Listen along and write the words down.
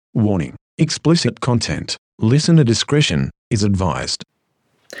Warning: explicit content. Listener discretion is advised.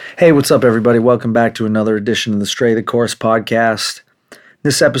 Hey, what's up, everybody? Welcome back to another edition of the Stray the Course podcast.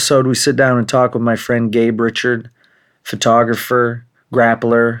 This episode, we sit down and talk with my friend Gabe Richard, photographer,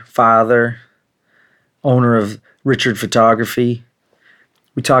 grappler, father, owner of Richard Photography.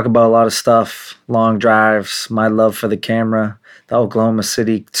 We talk about a lot of stuff, long drives, my love for the camera, the Oklahoma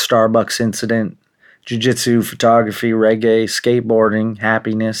City Starbucks incident, jiu-jitsu, photography, reggae, skateboarding,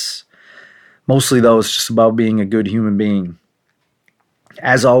 happiness. Mostly, though, it's just about being a good human being.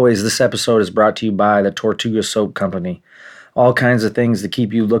 As always, this episode is brought to you by the Tortuga Soap Company. All kinds of things to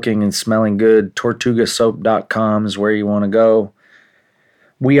keep you looking and smelling good. TortugaSoap.com is where you want to go.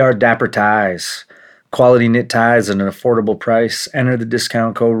 We are Dapper Ties. Quality knit ties at an affordable price. Enter the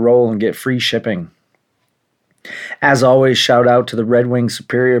discount code ROLL and get free shipping. As always, shout out to the Red Wing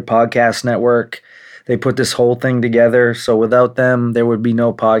Superior Podcast Network. They put this whole thing together, so without them, there would be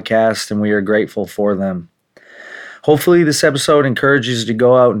no podcast, and we are grateful for them. Hopefully, this episode encourages you to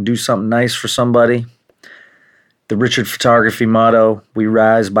go out and do something nice for somebody. The Richard Photography motto, we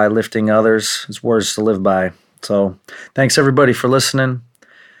rise by lifting others, is words to live by. So, thanks everybody for listening.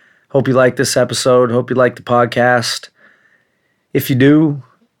 Hope you like this episode. Hope you like the podcast. If you do,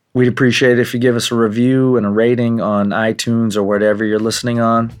 we'd appreciate it if you give us a review and a rating on iTunes or whatever you're listening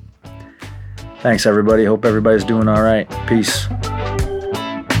on. Thanks, everybody. Hope everybody's doing all right. Peace.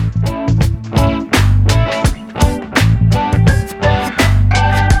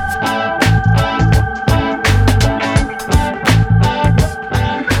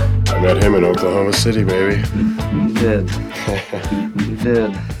 I met him in Oklahoma City, baby. You did. You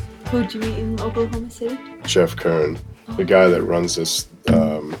did. Who'd you meet in Oklahoma City? Jeff Kern, the guy that runs this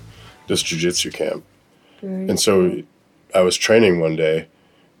jiu-jitsu camp. And so I was training one day,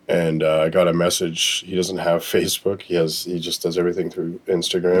 and I got a message. He doesn't have Facebook. He just does everything through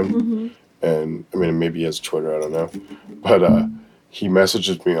Instagram. Mm-hmm. And I mean, maybe he has Twitter, I don't know. But he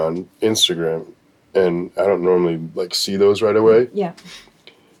messages me on Instagram, and I don't normally see those right away. Yeah.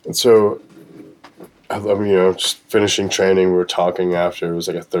 And so I'm, just finishing training. We were talking after. It was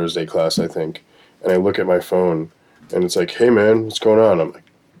like a Thursday class, I think. And I look at my phone, and it's like, "Hey, man, what's going on?" I'm like,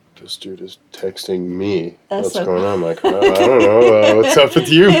 "This dude is texting me. What's going on?" I'm like, "Oh, I don't know. What's up with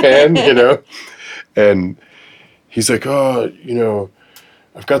you, man?" And he's like, "Oh,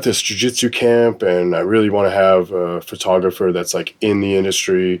 I've got this jiu-jitsu camp, and I really want to have a photographer that's in the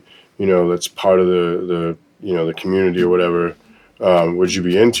industry, that's part of the the community or whatever. Would you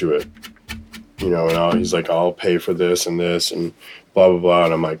be into it?" And he's like, "I'll pay for this and blah, blah, blah."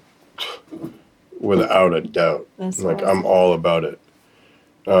 And I'm like, without a doubt. That's I'm awesome. I'm all about it.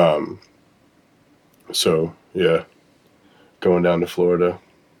 So yeah, going down to Florida.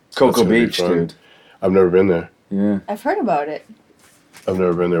 Cocoa That's gonna be Beach, fun. dude. I've never been there. Yeah. I've heard about it. I've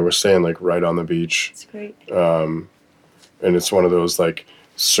never been there. We're staying right on the beach. It's great. And it's one of those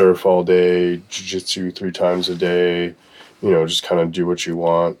surf all day, jiu-jitsu 3 times a day, just kind of do what you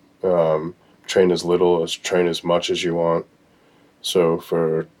want. Train as little train as much as you want. So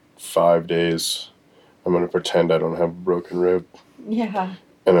for 5 days, I'm going to pretend I don't have a broken rib. Yeah.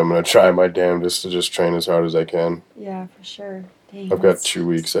 And I'm going to try my damnedest to just train as hard as I can. Yeah, for sure. Dang, I've got 2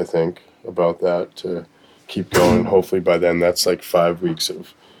 weeks, I think, about that to keep going. Hopefully by then that's 5 weeks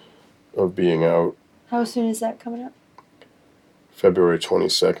of being out. How soon is that coming up? February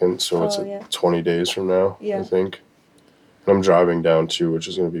 22nd, so it's 20 days from now, I think. And I'm driving down too, which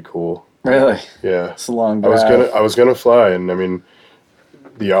is going to be cool. Really? Yeah. It's a long drive. I was gonna fly, and I mean,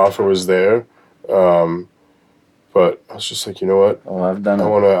 the offer was there, but I was just like, you know what? Oh, I've done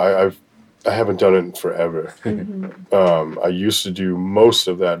it. I haven't done it in forever. Mm-hmm. I used to do most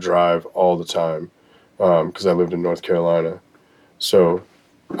of that drive all the time, because I lived in North Carolina. So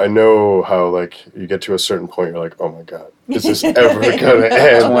I know how you get to a certain point, you're like, oh my God, is this ever gonna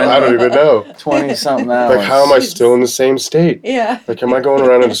end? I don't even know. 20-something hours. How am I still in the same state? Yeah. Am I going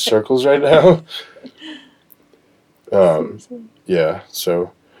around in circles right now? Seriously. Yeah,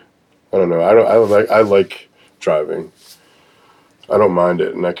 so I don't know. I like driving. I don't mind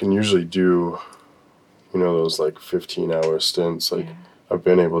it, and I can usually do, those 15-hour stints. I've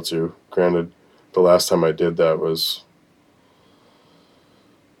been able to. Granted, the last time I did that was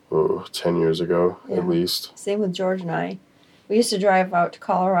 10 years ago at least. Same with George and I. We used to drive out to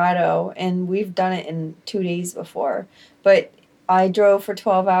Colorado, and we've done it in 2 days before. But I drove for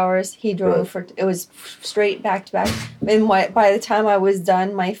 12 hours. He drove it was straight back to back. And by the time I was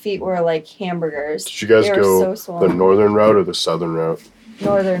done, my feet were like hamburgers. Did you guys go so the northern route or the southern route?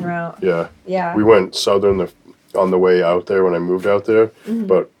 Northern route. Yeah. Yeah. We went southern on the way out there when I moved out there. Mm-hmm.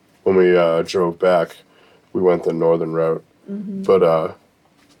 But when we drove back, we went the northern route. Mm-hmm. But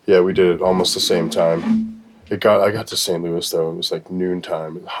Yeah, we did it almost the same time. I got to St. Louis though. It was like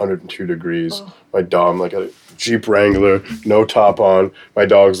noontime, 102 degrees. Oh. My dog, I'm like a Jeep Wrangler, no top on. My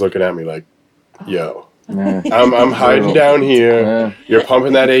dog's looking at me like, "Yo, Yeah. I'm hiding down here. Yeah. You're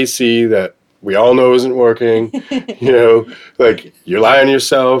pumping that AC that we all know isn't working. You know, like you're lying to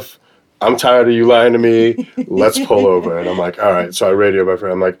yourself. I'm tired of you lying to me. Let's pull over." And I'm like, "All right." So I radio my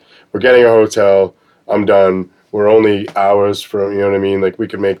friend. I'm like, "We're getting a hotel. I'm done. We're only hours from, you know what I mean? Like we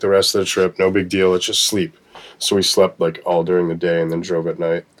could make the rest of the trip. No big deal. Let's just sleep." So we slept like all during the day and then drove at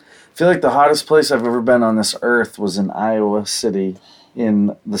night. I feel like the hottest place I've ever been on this earth was in Iowa City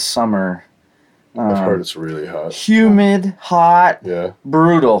in the summer. I've heard it's really hot. Humid, hot, Yeah.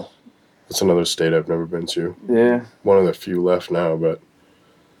 brutal. It's another state I've never been to. Yeah. One of the few left now, but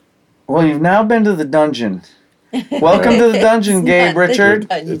Well, you've now been to the dungeon. Welcome to the dungeon, It's Gabe not the Richard.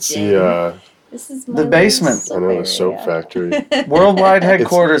 dungeon. it's the, This is the basement. I know, the soap factory. Worldwide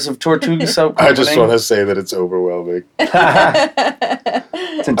headquarters of Tortuga Soap Company. I just want to say that it's overwhelming.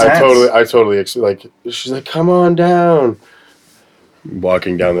 It's intense. I totally, like, she's like, "Come on down."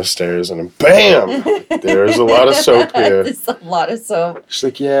 Walking down the stairs and then bam! There's a lot of soap here. There's a lot of soap. She's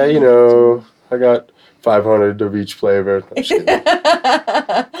like, "Yeah, you know, I got 500 of each flavor." I'm just kidding.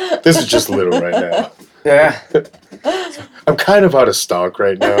 This is just little right now. Yeah. I'm kind of out of stock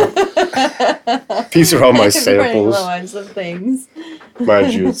right now. These are all my I'm running samples. low on some things.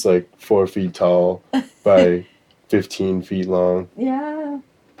 Mind you, it's like 4 feet tall by 15 feet long. Yeah,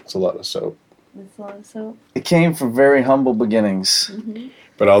 It's a lot of soap. there's a lot of soap. It came from very humble beginnings.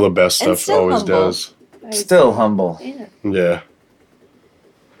 But all the best And stuff still always humble. does. Still humble. Yeah. Yeah.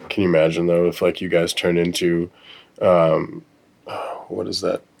 Can you imagine though if like you guys turn into, what is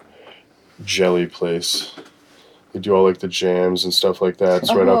that jelly place? They do all like the jams and stuff like that.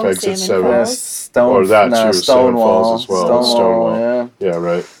 It's right off Oh, exit Salmon 7. Yeah, Falls? Or that too, Salmon Stonewall. Falls as well. Stonewall, Stonewall. yeah. Yeah,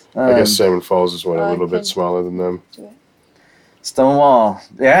 right. I guess Salmon Falls is what, a I little bit could- smaller than them. Stonewall.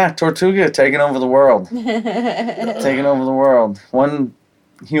 Yeah, Tortuga taking over the world. Taking over the world. One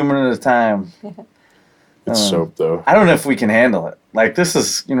human at a time. It's soap though. I don't know if we can handle it. Like, this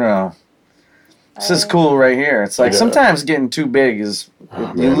is, this is cool right here. It's like Yeah. sometimes getting too big is,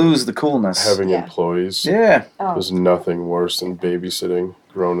 Oh, you man. lose the coolness. Having Yeah. employees. Yeah. Oh. There's nothing worse than babysitting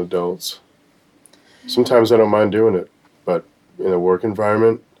grown adults. Sometimes I don't mind doing it, but in a work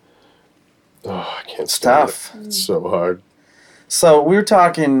environment, I can't It's stand tough. it. It's so hard. So we were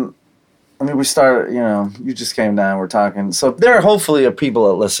talking, we started, you just came down, we're talking. So there hopefully are people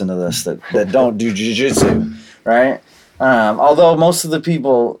that listen to this that don't do jiu-jitsu, right? Although most of the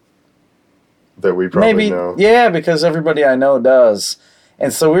people, That we probably maybe, know. yeah, because everybody I know does.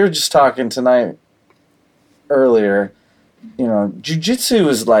 And so we were just talking tonight, earlier, jiu-jitsu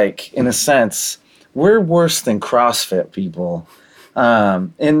is like, in a sense, we're worse than CrossFit people,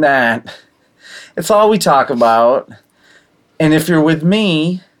 in that it's all we talk about. And if you're with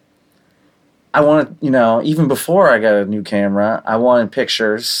me, I want to, even before I got a new camera, I wanted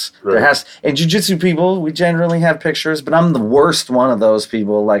pictures. Right. And jiu-jitsu people, we generally have pictures, but I'm the worst one of those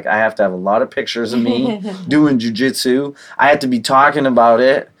people. Like, I have to have a lot of pictures of me doing jiu-jitsu. I have to be talking about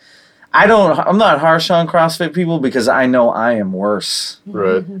it. I'm not harsh on CrossFit people because I know I am worse.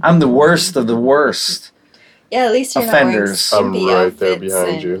 Right. I'm the worst of the worst. Yeah, at least you're Offenders. not I'm wearing right there outfits behind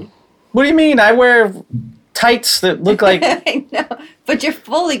and- you. What do you mean? I wear tights that look like... I know, but you're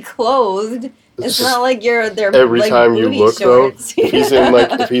fully clothed. It's just- not like they're Every like time you booty look shorts. though,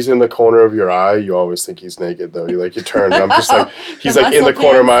 if he's in the corner of your eye, you always think he's naked though. You turn. And I'm just like, he's The like in the muscle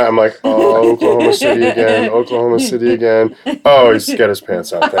corner of pants. my. I'm like, oh, Oklahoma City again, Oklahoma City again. Oh, he's got his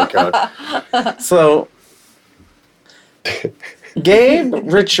pants on. Thank God. So, Gabe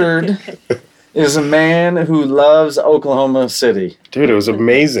Richard is a man who loves Oklahoma City. Dude, it was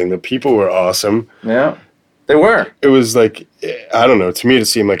amazing. The people were awesome. Yeah, they were. It was like, I don't know. To me, it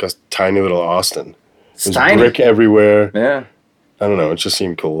seemed like a tiny little Austin. It's There's tiny. brick everywhere. Yeah. I don't know. It just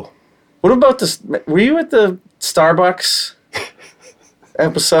seemed cool. What about this? Were you at the Starbucks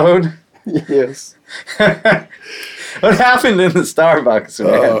episode? Yes. What happened in the Starbucks,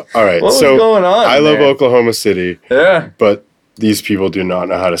 man? All right. What was so going on I love there? Oklahoma City, Yeah. but these people do not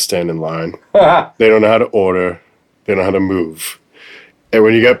know how to stand in line. They don't know how to order. They don't know how to move. And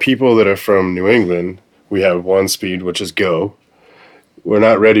when you got people that are from New England, we have one speed, which is go. We're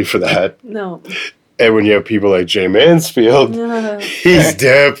not ready for that. No. And when you have people like Jay Mansfield, No. he's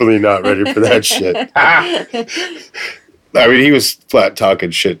definitely not ready for that shit. I mean, he was flat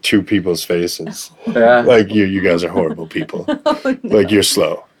talking shit to people's faces. Yeah. Like, you guys are horrible people. Like, you're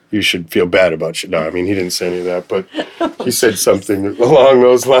slow. You should feel bad about you. No, I mean, he didn't say any of that, but he said something along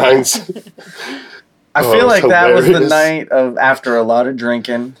those lines. I Oh, feel it was like that was the hilarious. night of after a lot of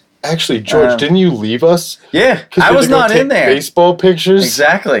drinking. Actually, George, Um, didn't you leave us? Yeah, 'Cause I we had was to go not take in there. Baseball pictures.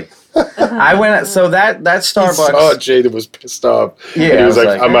 Exactly. I went. So that He saw Starbucks. Jay that was pissed off. Yeah, and he I was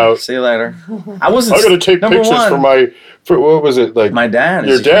like, "I'm "Eh, out. See you later." I wasn't. I'm gonna take number pictures one, for what was it like? my dad.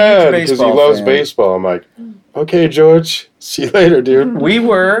 Your is a huge dad, because he baseball loves fan. baseball. I'm like, okay, George. See you later, dude. We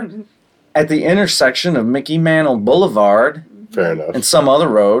were at the intersection of Mickey Mantle Boulevard Fair enough. and some other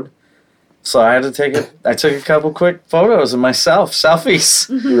road. So I had to take it. I took a couple quick photos of myself, selfies,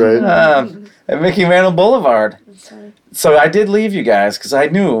 Right. at Mickey Mantle Boulevard. That's funny. So I did leave you guys because I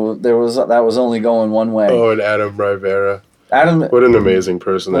knew that was only going one way. Oh, and Adam Rivera. Adam, What an amazing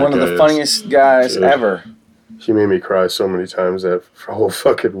person that one guy of the is. funniest guys Dude. ever. He made me cry so many times that whole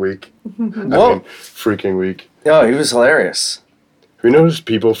fucking week. Whoa. Freaking week. Oh, he was hilarious. Have you noticed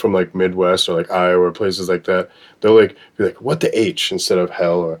people from like Midwest or like Iowa or places like that? They'll like be like, "What the H" instead of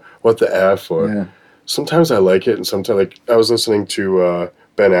hell, or "What the F," or Yeah, sometimes I like it, and sometimes like I was listening to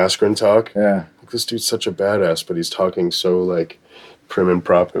Ben Askren talk. yeah. Like, this dude's such a badass, but he's talking so like prim and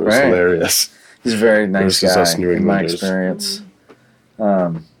proper. It was Right. hilarious. He's a very nice Versus guy us New in my Englanders. experience.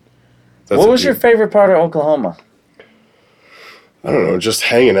 That's What a was your dude. favorite part of Oklahoma? I don't know, just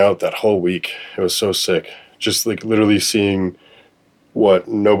hanging out that whole week. It was so sick. Just like literally seeing what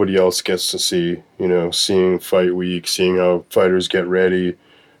nobody else gets to see, you know, seeing fight week, seeing how fighters get ready,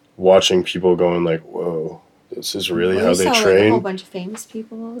 watching people going like, whoa, this is really Well, how you they saw, like, a whole train. bunch of famous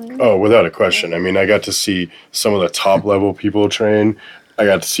people over there. Oh, without a question. I mean, I got to see some of the top level people train. I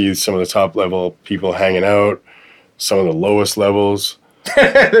got to see some of the top level people hanging out, some of the lowest levels.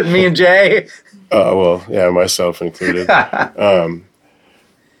 Me and Jay. Well, yeah, myself included.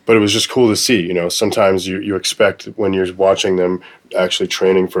 But it was just cool to see, you know, sometimes you expect when you're watching them actually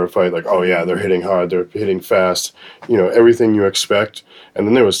training for a fight, like, oh yeah, they're hitting hard, they're hitting fast, you know, everything you expect. And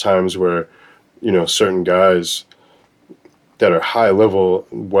then there was times where, you know, certain guys that are high level,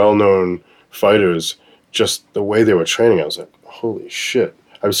 well-known fighters, just the way they were training, I was like, holy shit.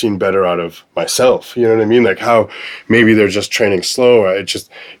 I've seen better out of myself, you know what I mean? Like how maybe they're just training slow. I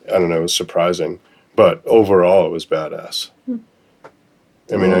don't know, it was surprising. But overall, it was badass.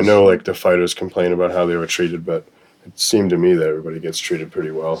 I mean, I know like the fighters complain about how they were treated, but it seemed to me that everybody gets treated pretty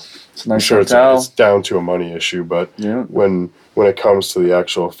well. It's a I'm nice sure hotel. it's down to a money issue, but Yeah. when it comes to the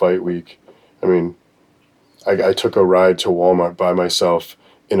actual fight week, I mean, I took a ride to Walmart by myself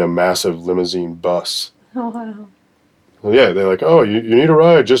in a massive limousine bus. Oh, wow. Well, yeah, they're like, oh, you need a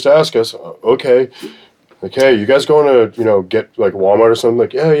ride, just ask us. Okay. Like, hey, you guys going to, you know, get like Walmart or something?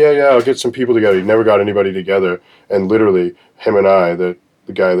 Like, yeah, I'll get some people together. He never got anybody together. And literally, him and I, the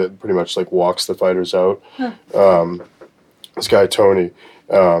guy that pretty much like walks the fighters out, this guy, Tony,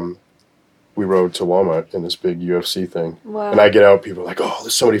 we rode to Walmart in this big UFC thing. Wow. And I get out, people are like, oh,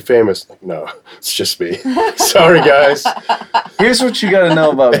 there's somebody famous. Like, no, it's just me. Sorry, guys. Here's what you got to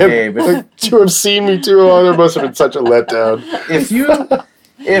know about Gabe. Like, to have seen me too long, it must have been such a letdown.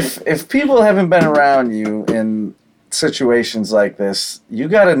 If people haven't been around you in situations like this, you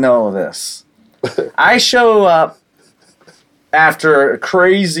got to know this. I show up after a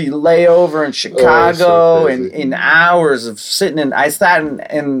crazy layover in Chicago and crazy. in hours of sitting in. I sat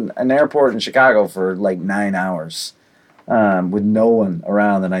in an airport in Chicago for like 9 hours with no one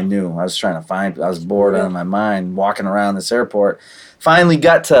around that I knew. I was trying to find. I was bored out of my mind walking around this airport. Finally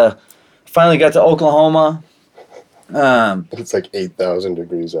got to Oklahoma. It's like 8,000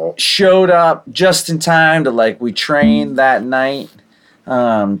 degrees out. Showed up just in time to we trained that night.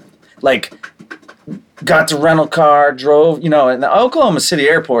 Got the rental car, drove, and the Oklahoma City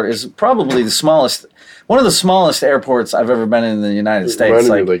airport is probably one of the smallest airports I've ever been in the United It States.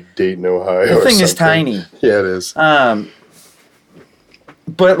 reminded me of like Dayton, Ohio. The or thing is something. tiny. Yeah, it is.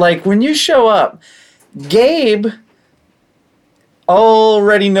 But when you show up, Gabe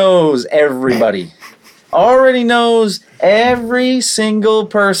already knows everybody. Already knows every single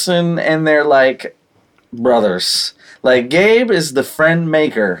person, and they're like brothers. Like Gabe is the friend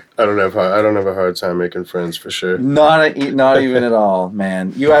maker. I don't have a hard time making friends for sure. Not even at all,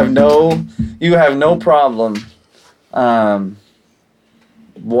 man. You have no problem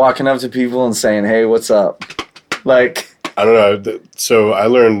walking up to people and saying, "Hey, what's up?" Like, I don't know. So I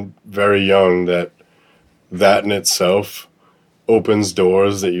learned very young that in itself opens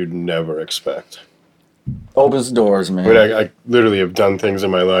doors that you'd never expect. opens doors, man. I mean, I literally have done things in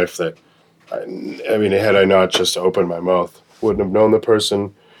my life that, I mean, had I not just opened my mouth, wouldn't have known the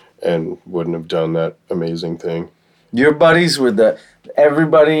person and wouldn't have done that amazing thing. Your buddies with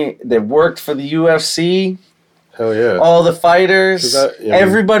everybody that worked for the UFC, Hell yeah. all the fighters, I mean,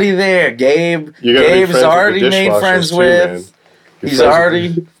 everybody there. Gabe You gotta be Gabe's friends with the already made dishwashers friends too, with. man. He's friends with-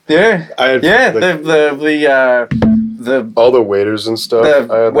 already yeah. I had, Yeah, like, the all the waiters and stuff. I had the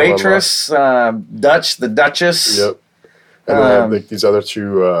them on waitress, the Duchess. lock. Yep. And then I had, like these other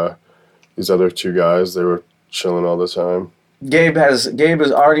two guys. They were chilling all the time. Gabe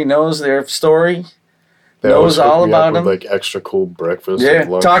already knows their story. They Knows always hook all me up about with, him. like extra cool breakfast. Yeah, like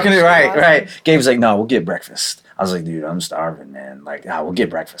lunch talking and it stuff. right. Gabe's like, no, we'll get breakfast. I was like, dude, I'm starving, man. Like, no, we'll get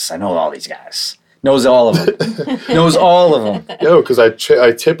breakfast. I know all these guys. Knows all of them. Knows all of them. Yo, because I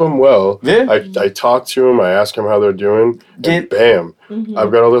tip them well. Yeah. I talk to them. I ask them how they're doing. And bam,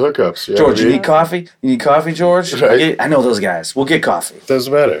 I've got all the hookups. You know George, what I you mean? need coffee? You need coffee, George? Right. I know those guys. We'll get coffee.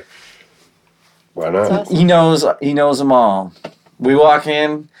 Doesn't matter. Why not? That's awesome. He knows them all. We walk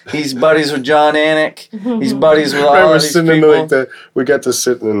in. He's buddies with John Anik. He's buddies with all Right, we're of these sitting people. in we got to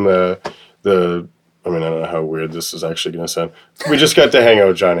sit in the. I mean, I don't know how weird this is actually going to sound. We just got to hang out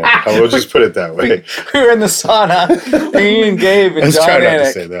with John Anik. We'll just put it that way. We were in the sauna. Me and Gabe and Let's John try not to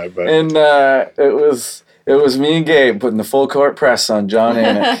Anik. say that, but And it was me and Gabe putting the full court press on John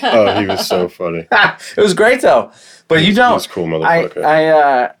Anik. oh, he was so funny. It was great though. But you don't. He's a cool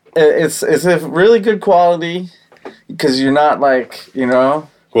motherfucker. It's a really good quality because you're not like, you know,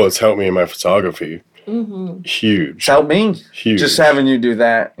 Well, it's helped me in my photography. Mm-hmm. Huge. it's helped me. Huge. Just having you do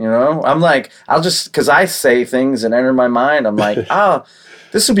that, you know? I'm like, because I say things and enter my mind. I'm like, oh,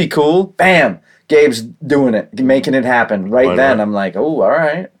 this would be cool. Bam. Gabe's doing it, making it happen right Why then. not? I'm like, oh, all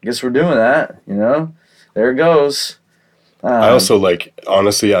right. Guess we're doing that, you know? There it goes. I also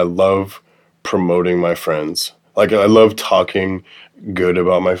honestly, I love promoting my friends. Like, I love talking good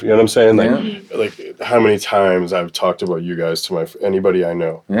about you know what I'm saying? Like how many times I've talked about you guys to anybody I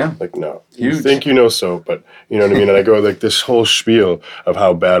know. Yeah. Like, no, Huge. you think you know soap, but you know what I mean? And I go like this whole spiel of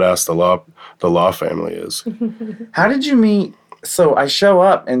how badass the law family is. How did you meet? So I show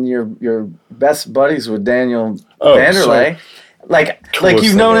up and you're best buddies with Daniel Oh, Vanderlei. Like Coolest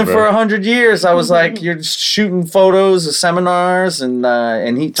you've known thing him ever. for 100 years. I was like, you're just shooting photos of seminars and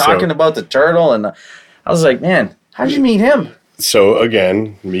he talking about the turtle. And I was like, man, how'd you meet him? So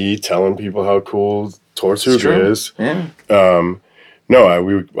again, me telling people how cool Tortuga is. Yeah. No,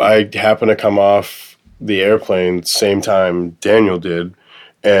 I happened to come off the airplane same time Daniel did,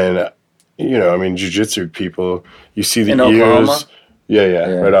 and you know, I mean, jiu-jitsu people, you see the In ears. Oklahoma? Yeah,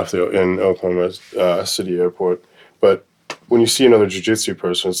 right off in Oklahoma City Airport. But when you see another jiu-jitsu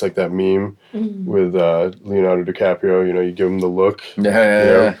person, it's like that meme with Leonardo DiCaprio. You know, you give him the look.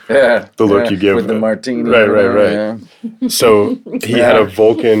 Yeah. The look you give with the martini. Right. Yeah. So he had a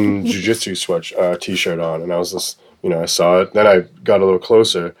Vulcan jiu-jitsu t-shirt on, and I was just, you know, I saw it. Then I got a little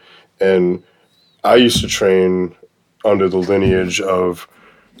closer, and I used to train under the lineage of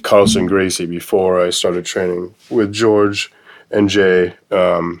Carlson Gracie before I started training with George and Jay.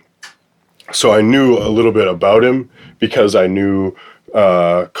 So I knew a little bit about him because I knew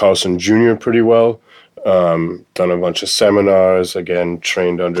Carlson Jr. pretty well. Done a bunch of seminars, again,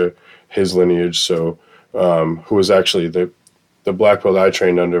 trained under his lineage. So who was actually the black belt I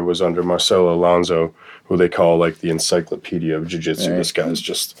trained under was under Marcelo Alonso, who they call like the encyclopedia of jiu-jitsu. Right. This guy's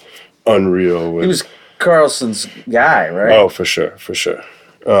just unreal. He was Carlson's guy, right? Oh, for sure.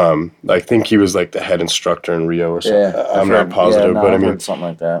 I think he was like the head instructor in Rio or something. Yeah. I'm not positive, but I I've mean, heard something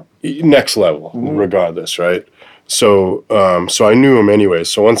like that. next level, regardless, right? So, so I knew him anyway.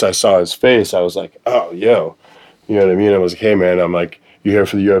 So once I saw his face, I was like, oh, yo, you know what I mean? I was like, hey, man, I'm like, you here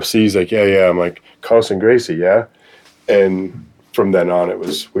for the UFC? He's like, yeah. I'm like, Carlson Gracie, yeah? And from then on,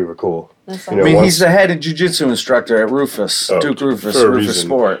 we were cool. That's You know, I mean, once- he's the head jiu-jitsu instructor at Rufus, Duke Rufus, for a Rufus reason.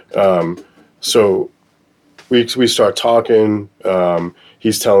 Sport. So we start talking.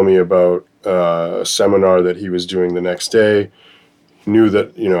 He's telling me about a seminar that he was doing the next day. Knew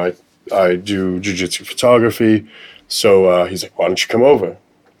that, you know, I do jiu-jitsu photography. So he's like, why don't you come over?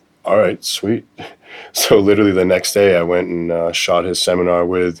 All right, sweet. So literally the next day I went and shot his seminar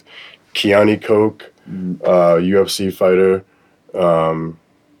with Keani Koch, UFC fighter,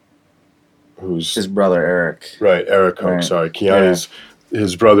 who's His brother Eric. right, Eric Koch, Right. sorry. Keani's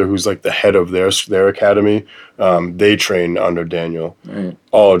his brother, who's like the head of their academy. They train under Daniel. Right.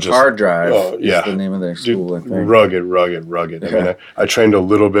 All just Hard Drive oh, is the name of their Dude, school, I think. rugged. I Yeah. mean, I trained a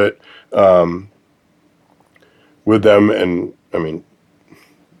little bit with them, and I mean,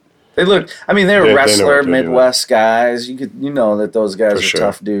 They look. I mean, they're They know wrestler, what they're doing. Midwest guys. You know that those guys For are sure.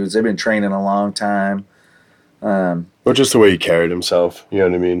 tough dudes. They've been training a long time. but just the way he carried himself, you know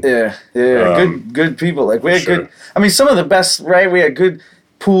what I mean? Yeah. Good people. Like we had sure. good. I mean, some of the best. Right. We had good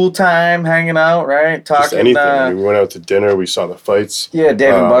pool time, hanging out. Right. Just Talking. anything. We went out to dinner. We saw the fights. Yeah,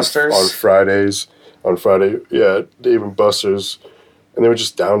 Dave and Buster's. on Fridays. On Friday, yeah, Dave and Buster's, and they were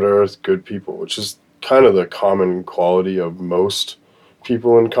just down to earth, good people, which is kind of the common quality of most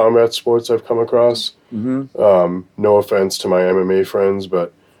people in combat sports I've come across. No offense to my MMA friends,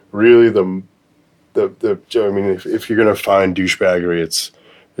 but really I mean, if you're gonna find douchebaggery,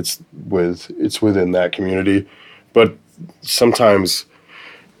 it's within that community. But sometimes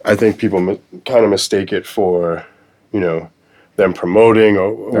I think people kind of mistake it for, them promoting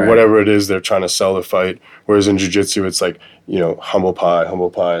or whatever it is they're trying to sell the fight. Whereas in jiu-jitsu, it's like, humble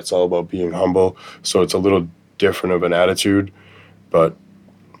pie. It's all about being humble. So it's a little different of an attitude. But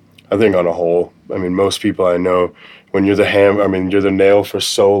I think on a whole, I mean, most people I know, when you're you're the nail for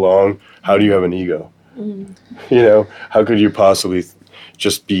so long, how do you have an ego? How could you possibly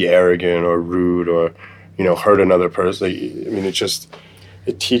just be arrogant or rude or, hurt another person? I mean,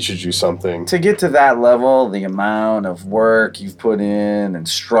 it teaches you something. To get to that level, the amount of work you've put in and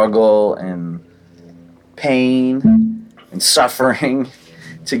struggle and pain and suffering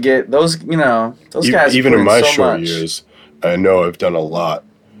to get those guys. Even in my so short much. years, I know I've done a lot.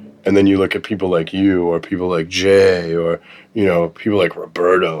 And then you look at people like you or people like Jay or, people like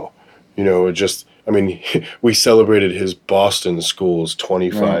Roberto, we celebrated his Boston School's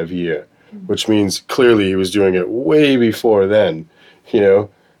 25 year, which means clearly he was doing it way before then.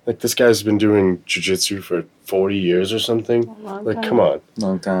 Like this guy's been doing jiu-jitsu for 40 years or something. Like, come on.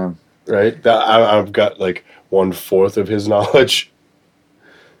 Long time. Right? I've got like 1/4 of his knowledge.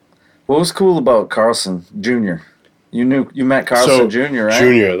 What was cool about Carlson Jr.? You met Carlson Jr., right?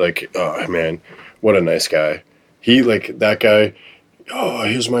 Jr., like, oh man, what a nice guy. He, like, that guy, oh,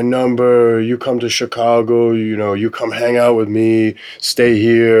 here's my number. You come to Chicago, you come hang out with me, stay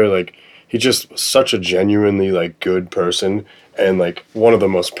here. Like, he just such a genuinely, like, good person. And, like, one of the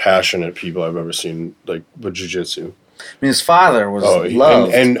most passionate people I've ever seen, like, with jiu-jitsu. I mean, his father was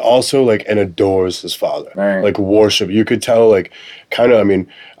loved. And also, like, and adores his father. Right. Like, worship. You could tell, like, kind of,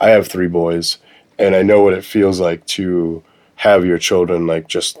 I have 3 boys, and I know what it feels like to have your children, like,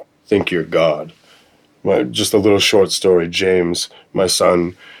 just think you're God. Just a little short story. James, my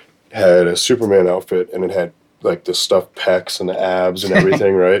son, had a Superman outfit, and it had, like, the stuffed pecs and the abs and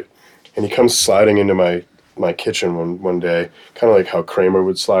everything, right? And he comes sliding into my kitchen one day, kind of like how Kramer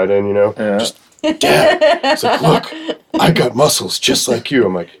would slide in, Yeah. Just, Dad, he's like, look, I got muscles just like you.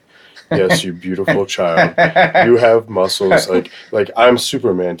 I'm like, yes, you beautiful child. You have muscles. Like I'm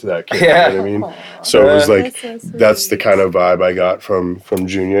Superman to that kid. Yeah. You know what I mean? So it was like, that's the kind of vibe I got from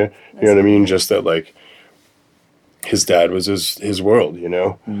Junior. You know what I mean? Just that, like, his dad was his world,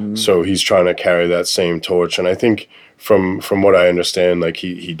 So he's trying to carry that same torch. And I think from what I understand, like,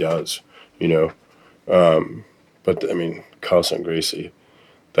 he does, But, Carlson Gracie,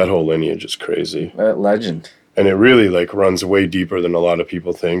 that whole lineage is crazy. That legend. And it really, like, runs way deeper than a lot of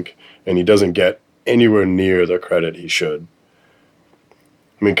people think. And he doesn't get anywhere near the credit he should.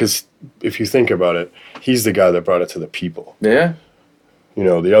 Because if you think about it, he's the guy that brought it to the people. Yeah.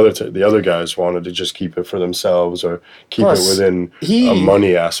 The other guys wanted to just keep it for themselves or keep it within a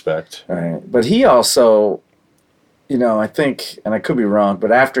money aspect. Right. But he also, I think, and I could be wrong,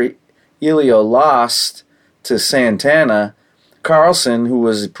 but after Elio lost to Santana, Carlson, who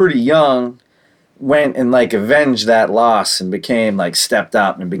was pretty young, went and, like, avenged that loss and became, like, stepped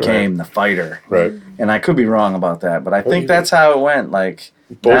up and became the fighter. Right. And I could be wrong about that, but I think that's how it went. Like,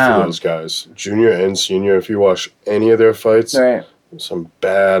 both of those guys, junior and senior, if you watch any of their fights, right. Some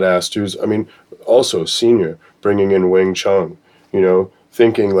badass dudes. Also senior, bringing in Wing Chun,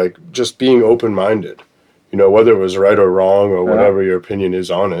 thinking, like, just being open-minded, whether it was right or wrong or whatever your opinion is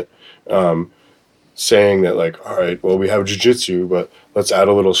on it. Saying that, like, all right, well, we have jiu-jitsu, but let's add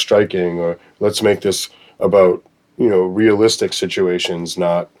a little striking, or let's make this about, realistic situations,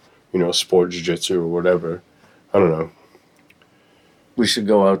 not, sport jiu-jitsu or whatever. I don't know. We should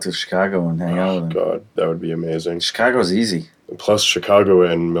go out to Chicago and hang out with them. God, that would be amazing. Chicago's easy. Plus, Chicago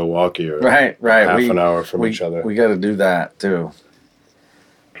and Milwaukee are right. half an hour from each other. We got to do that, too.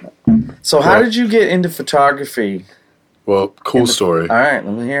 So how did you get into photography? Well, cool story. All right,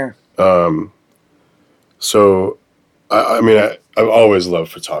 let me hear. So, I've always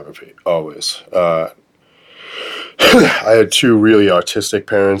loved photography, always. I had 2 really artistic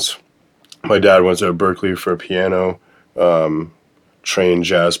parents. My dad went to Berkeley for piano, trained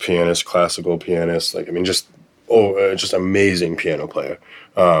jazz pianist, classical pianist, just amazing piano player.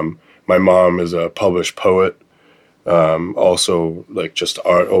 My mom is a published poet, also, like, just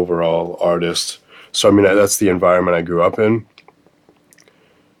overall artist. So, that's the environment I grew up in.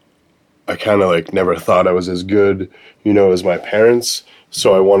 I kind of, like, never thought I was as good, as my parents.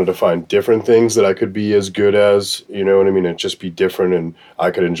 So I wanted to find different things that I could be as good as, and just be different, and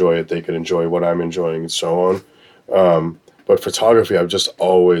I could enjoy it, they could enjoy what I'm enjoying, and so on. But photography, I've just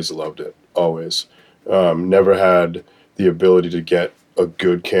always loved it, always. never had the ability to get a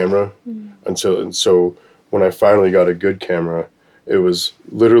good camera and so when I finally got a good camera, it was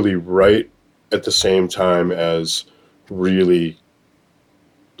literally right at the same time as really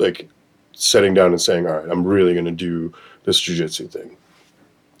like setting down and saying, all right, I'm really going to do this jiu-jitsu thing.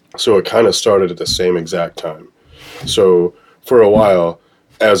 So it kind of started at the same exact time. So for a while,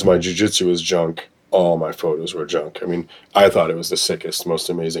 as my jiu-jitsu was junk, all my photos were junk. I mean, I thought it was the sickest, most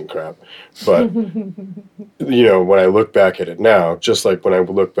amazing crap. But, when I look back at it now, just like when I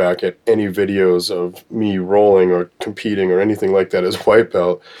look back at any videos of me rolling or competing or anything like that as white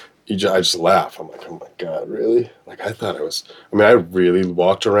belt, I just laugh. I'm like, oh my God, really? Like, I really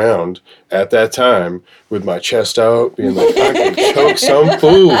walked around at that time with my chest out, being like, I can choke some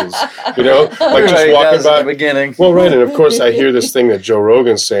fools, like just walking by. The beginning. Well, right. And of course, I hear this thing that Joe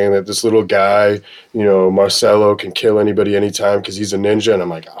Rogan's saying that this little guy, Marcelo, can kill anybody anytime because he's a ninja. And I'm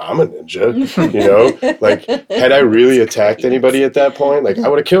like, I'm a ninja, like, had I really attacked anybody at that point, like, I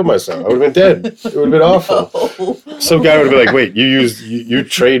would have killed myself. I would have been dead. It would have been awful. Some guy would have been like, wait, you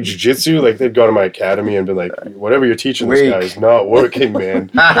trained jiu-jitsu? Like, they'd go to my academy and be like, whatever you're teaching this guy is not working, man.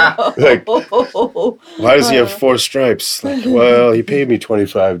 Like, why does he have 4 stripes? Like, well, he paid me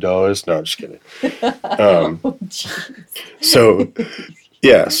 $25. No, I'm just kidding. So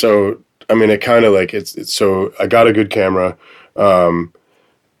I mean, it kind of like it's so I got a good camera,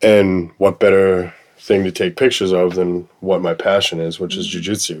 and what better thing to take pictures of than what my passion is, which is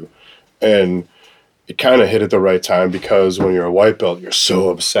jiu-jitsu. And it kind of hit at the right time because when you're a white belt, you're so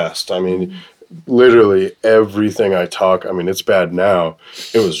obsessed. I mean, literally everything I talk, I mean, it's bad now.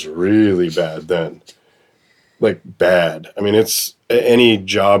 It was really bad then. Like, bad. I mean, it's any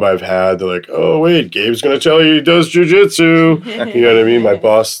job I've had, they're like, oh, wait, Gabe's going to tell you he does jiu-jitsu. You know what I mean? My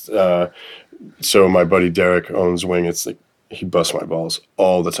boss, so my buddy Derek owns Wing. It's like, he busts my balls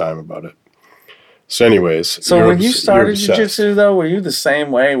all the time about it. So anyways. So when you started jiu-jitsu, though, were you the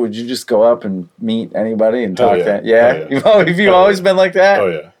same way? Would you just go up and meet anybody and talk that? Yeah? Oh, yeah. Have you always been like that?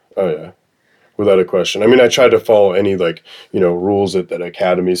 Oh, yeah. Without a question. I mean, I tried to follow any, rules that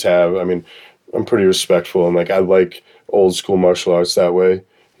academies have. I mean, I'm pretty respectful, and, I like old school martial arts that way.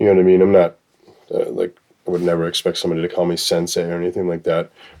 You know what I mean? I'm not, I would never expect somebody to call me sensei or anything like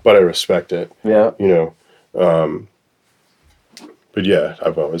that, but I respect it. Yeah. But yeah,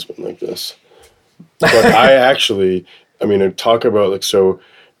 I've always been like this. But I actually, talk about, so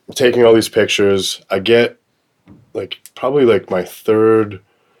I'm taking all these pictures. I get, probably my third...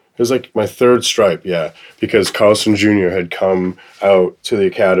 It was my third stripe, yeah, because Carlson Jr. had come out to the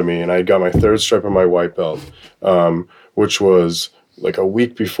academy, and I got my third stripe of my white belt, which was a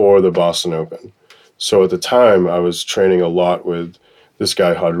week before the Boston Open. So at the time, I was training a lot with this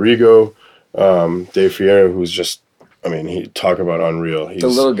guy, Rodrigo, Dave Fierro, who's just, he talk about unreal. He's the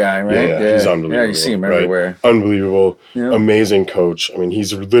little guy, right? Yeah, he's unbelievable. Yeah, you see him everywhere. Right? Unbelievable, amazing coach.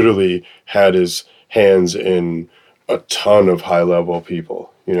 He's literally had his hands in a ton of high-level people.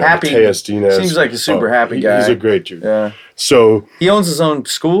 Happy. Mateus Diaz. Seems like a super happy guy. He's a great dude. Yeah. So he owns his own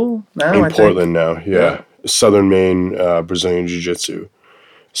school now, in Portland now. Yeah. Southern Maine Brazilian Jiu-Jitsu.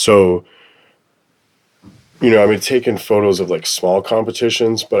 So, taking photos of small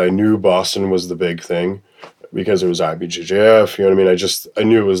competitions, but I knew Boston was the big thing because it was IBJJF. You know what I mean? I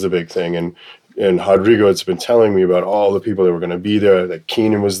knew it was the big thing, and Rodrigo had been telling me about all the people that were going to be there. That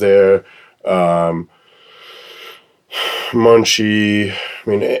Keenan was there. Munchie,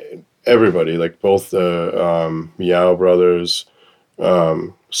 everybody, both the Miao brothers.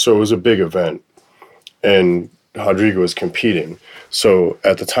 So it was a big event, and Rodrigo was competing. So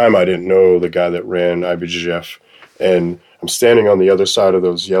at the time, I didn't know the guy that ran IBJJF, and I'm standing on the other side of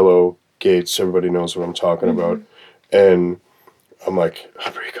those yellow gates. Everybody knows what I'm talking about, and I'm like,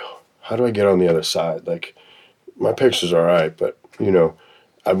 Rodrigo, how do I get on the other side? My picture's all right, but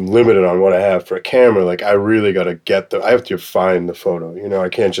I'm limited on what I have for a camera. I really got to I have to find the photo. I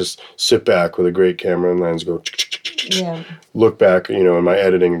can't just sit back with a great camera and lens, go, look back, in my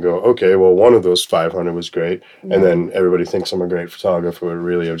editing and go, okay, well, one of those 500 was great. Yeah. And then everybody thinks I'm a great photographer, but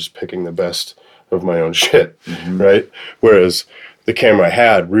really I'm just picking the best of my own shit, right? Whereas the camera I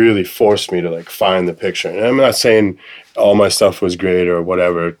had really forced me to find the picture. And I'm not saying all my stuff was great or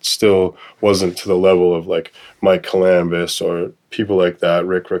whatever. It still wasn't to the level of Mike Columbus or people like that,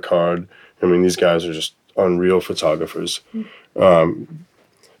 Rick Ricard. These guys are just unreal photographers.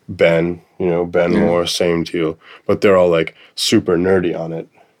 Ben Moore, same deal. But they're all super nerdy on it.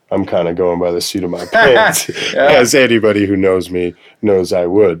 I'm kind of going by the seat of my pants, as anybody who knows me knows I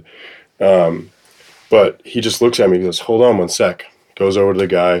would. But he just looks at me and goes, hold on one sec. Goes over to the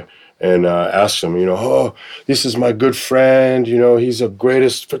guy and asked him, oh, this is my good friend, he's the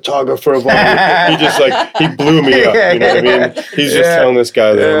greatest photographer of all. He just he blew me up, you know what I mean? He's just telling this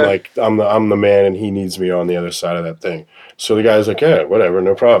guy that I'm the man and he needs me on the other side of that thing. So the guy's like, yeah, whatever,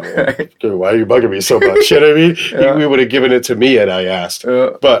 no problem. Why are you bugging me so much? You know what I mean? He would have given it to me had I asked.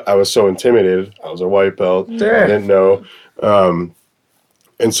 But I was so intimidated. I was a white belt. I didn't know.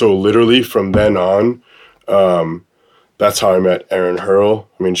 And so literally from then on, that's how I met Erin Hurl.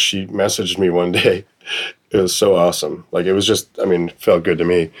 I mean, she messaged me one day. It was so awesome. It was just, it felt good to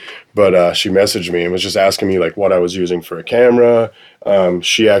me. But she messaged me and was just asking me, what I was using for a camera.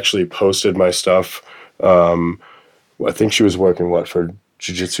 She actually posted my stuff. I think she was working, for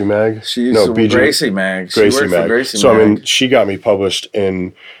Jiu-Jitsu Mag? She used to Gracie Mag. Gracie Mag. So, she got me published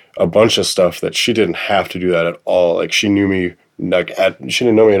in a bunch of stuff that she didn't have to do that at all. She knew me, she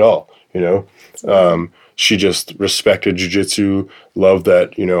didn't know me at all, She just respected jiu-jitsu, loved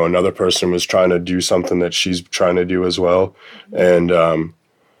that, another person was trying to do something that she's trying to do as well. And I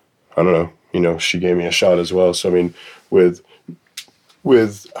don't know, she gave me a shot as well. So, with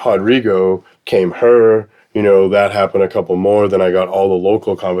Rodrigo came her, that happened a couple more. Then I got all the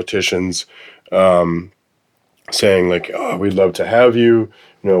local competitions saying oh, we'd love to have you,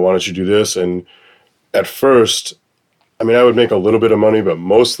 why don't you do this? And at first, I would make a little bit of money, but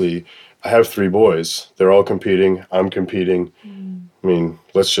mostly I have 3 boys. They're all competing. I'm competing.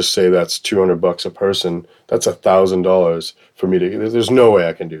 Let's just say that's $200 a person. That's $1,000 for me to. There's no way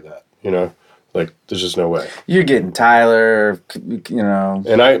I can do that. There's just no way. You're getting Tyler,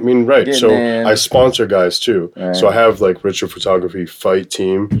 And right. So I sponsor guys too. Right. So I have Richard Photography Fight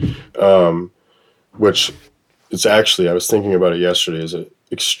Team, which it's actually, I was thinking about it yesterday, is an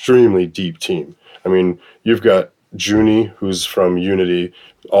extremely deep team. You've got Junie, who's from Unity,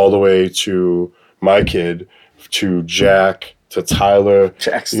 all the way to my kid, to Jack, to Tyler.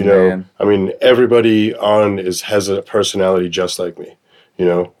 Jackson, man. Everybody on has a personality just like me.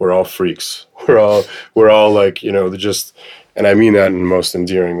 We're all freaks. We're all they're just, and I mean that in the most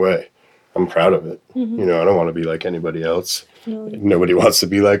endearing way. I'm proud of it. I don't want to be like anybody else. Nobody wants to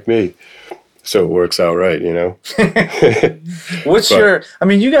be like me. So it works out right, What's your,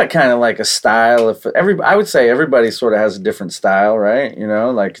 you got kind of a style. I would say everybody sort of has a different style, right?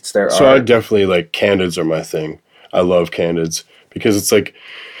 It's their art. So I definitely candids are my thing. I love candids because it's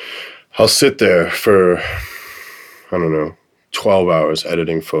I'll sit there for, I don't know, 12 hours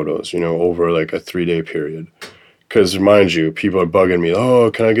editing photos, over a 3-day period. Because mind you, people are bugging me.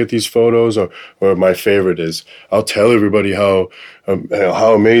 Oh, can I get these photos? Or my favorite is, I'll tell everybody how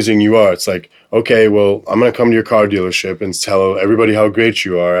amazing you are. It's okay, well, I'm gonna come to your car dealership and tell everybody how great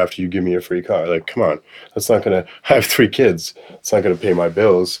you are after you give me a free car. Come on, that's not gonna. I have 3 kids. It's not gonna pay my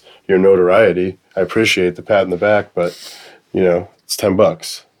bills. Your notoriety. I appreciate the pat in the back, but it's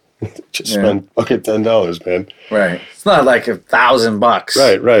 $10. Just spend $10, man. Right. It's not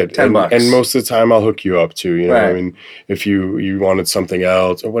 $1,000. Right. $10. And most of the time I'll hook you up too, Right. If you wanted something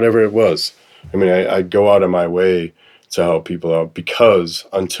else or whatever it was. I go out of my way to help people out because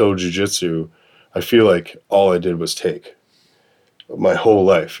until jiu-jitsu, I feel like all I did was take my whole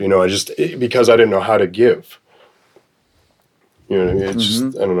life. Because I didn't know how to give. It's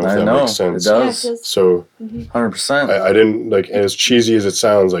just, I don't know if that makes sense. It does. Yeah, it does. So 100%. I didn't as cheesy as it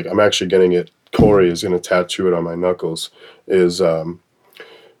sounds, I'm actually getting it. Corey is going to tattoo it on my knuckles, is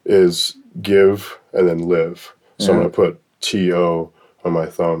give and then live. So I'm going to put T-O on my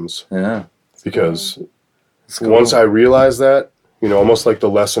thumbs. Yeah. Because once I realized that, almost like the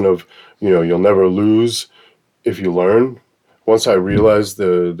lesson of, you'll never lose if you learn. Once I realized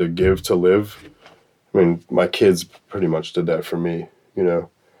the give to live, my kids pretty much did that for me,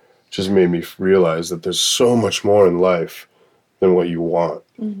 just made me realize that there's so much more in life than what you want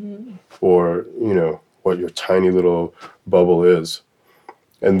or, what your tiny little bubble is.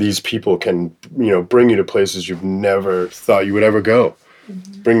 And these people can, bring you to places you've never thought you would ever go,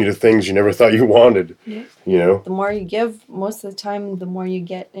 bring you to things you never thought you wanted, The more you give, most of the time, the more you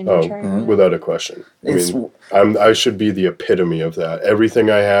get in return. Without a question. I should be the epitome of that. Everything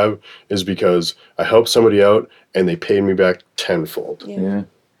I have is because I helped somebody out and they paid me back tenfold. Yeah.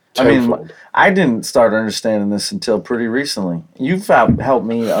 Tenfold. I didn't start understanding this until pretty recently. You've helped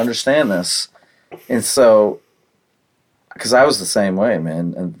me to understand this. And so, because I was the same way,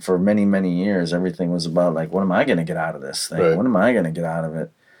 man. And for many, many years, everything was about, what am I going to get out of this thing? Right. What am I going to get out of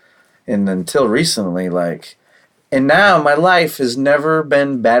it? And until recently, and now my life has never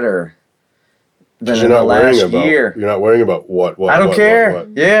been better than in the last year. You're not worrying about what I don't care. What.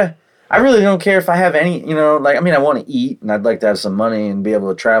 Yeah. I really don't care if I have any, I want to eat and I'd like to have some money and be able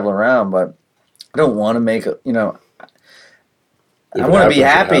to travel around, but I don't want to make If I it want to be happens, it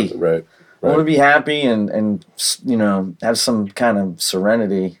happy. happens, right? I want to be happy and have some kind of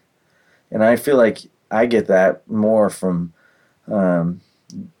serenity, and I feel like I get that more from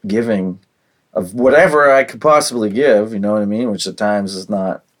giving of whatever I could possibly give. You know what I mean? Which at times is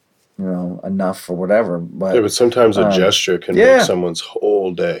not enough or whatever. But Yeah, but sometimes a gesture can yeah. make someone's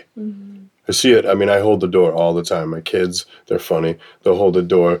whole day. I see it. I mean, I hold the door all the time. My kids, they're funny. They'll hold the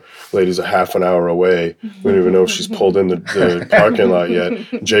door. Lady's a half an hour away. We don't even know if she's pulled in the parking lot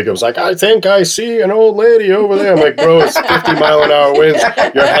yet. Jacob's like, I think I see an old lady over there. I'm like, bro, it's 50-mile-an-hour winds.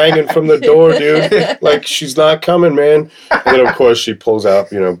 You're hanging from the door, dude. Like, she's not coming, man. And then, of course, she pulls out,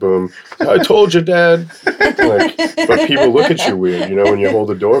 boom. I told you, Dad. Like, but people look at you weird, when you hold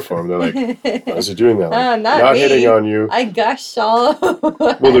the door for them. They're like, why is he doing that? Like, not hitting on you. I gush all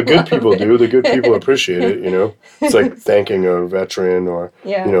over. Well, the good people do. The good people appreciate it, It's like thanking a veteran or,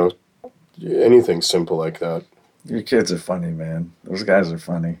 anything simple like that. Your kids are funny, man. Those guys are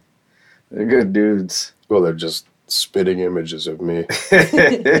funny. They're good dudes. Well, they're just spitting images of me.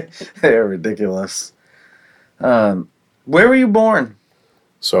 They're ridiculous. Where were you born?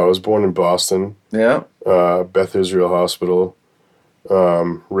 So I was born in Boston. Yeah. Beth Israel Hospital.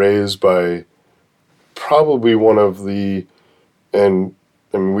 Raised by probably one of the, and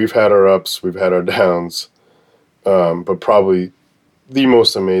I mean, we've had our ups, we've had our downs, but probably the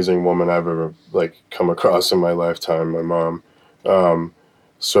most amazing woman I've ever come across in my lifetime, my mom.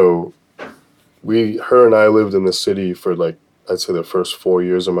 So her and I lived in the city for I'd say the first 4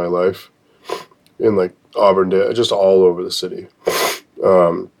 years of my life in Auburndale, just all over the city.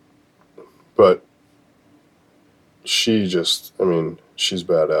 But she's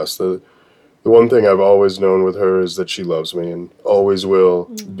badass. The one thing I've always known with her is that she loves me and always will,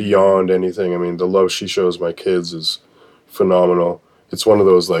 beyond anything. I mean, the love she shows my kids is phenomenal. It's one of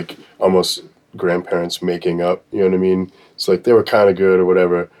those almost grandparents making up, you know what I mean? It's they were kind of good or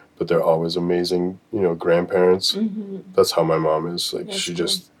whatever, but they're always amazing, grandparents. That's how my mom is.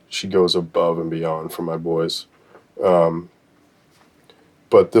 She goes above and beyond for my boys.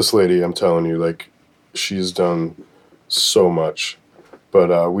 But this lady, I'm telling you, she's done so much.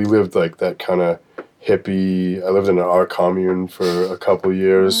 But we lived that kind of hippie. I lived in an art commune for a couple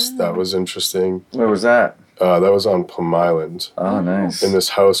years. That was interesting. Where was that? That was on Plum Island. Oh, nice. In this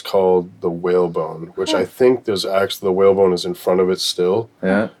house called the Whalebone, which I think there's actually, the Whalebone is in front of it still.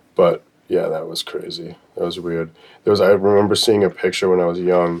 Yeah. But yeah, that was crazy. That was weird. I remember seeing a picture when I was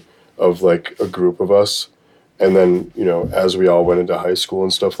young of a group of us. And then, as we all went into high school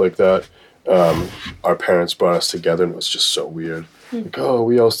and stuff like that, our parents brought us together, and it was just so weird.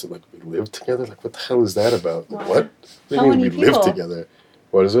 We all still we live together? What the hell is that about? Wow. What do you mean we live together?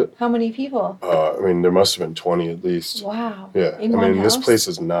 What is it? How many people? I mean, there must have been 20 at least. Wow. Yeah. In one house? This place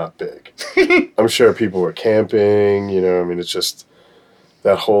is not big. I'm sure people were camping, it's just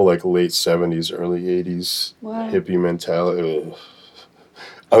that whole late 70s, early 80s hippie mentality. Ugh.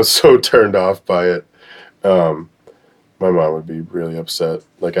 I was so turned off by it. My mom would be really upset.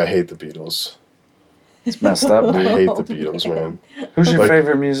 I hate the Beatles. It's messed up, I dude. hate the Beatles, man. Who's your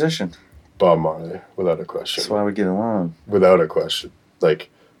favorite musician? Bob Marley, without a question. That's why we get along. Without a question.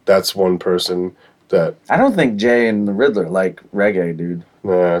 That's one person that... I don't think Jay and the Riddler like reggae, dude.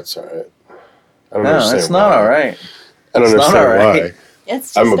 Nah, it's all right. I don't No, understand it's not why. all right. I don't It's not understand all right. why.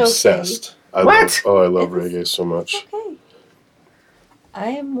 It's just I'm obsessed. Okay. I love It's reggae so much. Okay. I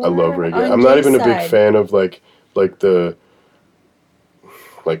am more I love reggae. on I'm not Jay's even a big side. fan of the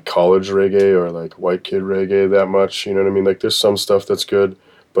college reggae or white kid reggae that much. You know what I mean? There's some stuff that's good,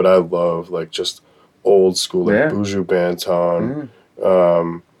 but I love just old school Buju Banton,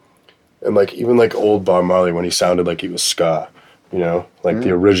 and even old Bob Marley when he sounded like he was ska. The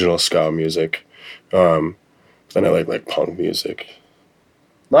original ska music. And I like punk music.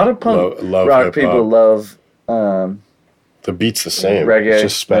 A lot of punk love rock hip-hop. people love The beat's the same. reggae. It's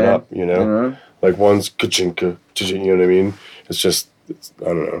just sped yeah. up, One's ka-chinka, you know what I mean? I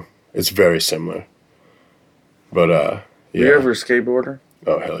don't know. It's very similar. But, yeah. Were you ever a skateboarder?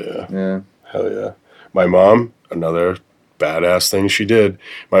 Oh, hell yeah. Yeah. Hell yeah. My mom, another badass thing she did.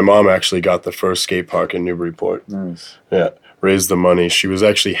 My mom actually got the first skate park in Newburyport. Nice. Yeah. Raised the money. She was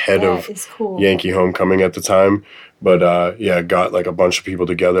actually head That of is cool. Yankee Homecoming at the time. But, got a bunch of people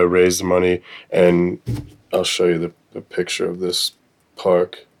together, raised the money. And I'll show you the picture of this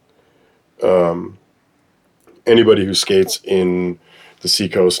park. Anybody who skates in the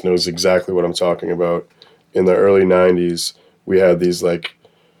Seacoast knows exactly what I'm talking about. In the early 90s, we had these I don't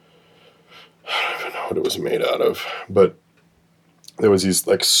even know what it was made out of, but there was these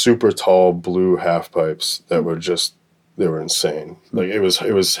super tall blue half pipes that were just they were insane. Like it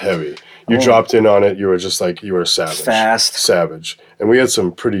was heavy. You dropped in on it, you were just like you were savage. Fast. Savage. And we had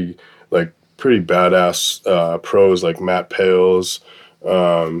some pretty badass pros like Matt Pales,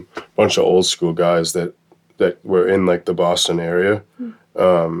 bunch of old school guys that were in like the Boston area.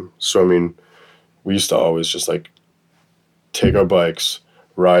 So I mean, we used to always just like take our bikes,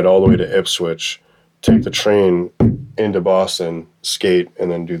 ride all the way to Ipswich, take the train into Boston, skate, and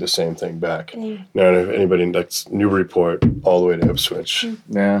then do the same thing back. Now, if anybody that's Newburyport all the way to Ipswich,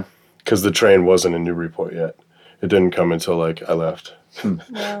 Yeah. because the train wasn't in Newburyport yet. It didn't come until like I left.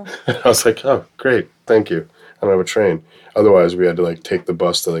 Wow. I was like, oh, great, thank you. I don't have a train. Otherwise, we had to like take the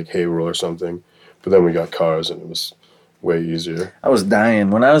bus to like Haverhill or something. But then we got cars, and it was way easier. I was dying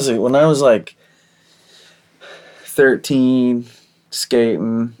when I was like 13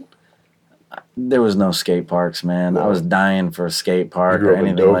 skating. There was no skate parks, man. I was dying for a skate park You grew or up in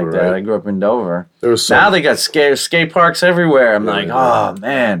anything like Dover, that. right? I grew up in Dover. There was some, Now they got skate parks everywhere. I'm like, yeah. oh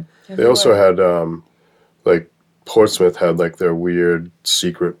man. They also had like Portsmouth had like their weird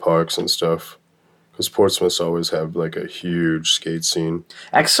secret parks and stuff. Because Portsmouth's always have like a huge skate scene.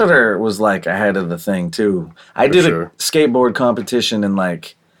 Exeter was like ahead of the thing too. I did sure. a skateboard competition in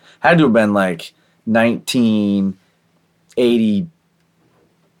like had to have been like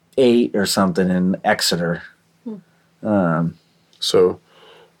 1988 or something in Exeter. So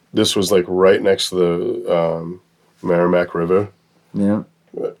this was like right next to the Merrimack River. Yeah.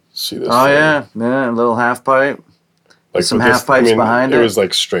 See this? Oh thing? yeah, a little half pipe. Like some with half pipes behind it? It was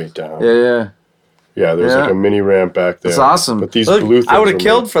like straight down. Yeah. Yeah, there was Yeah. like a mini ramp back there. It's awesome. But these Look, blue things I would have were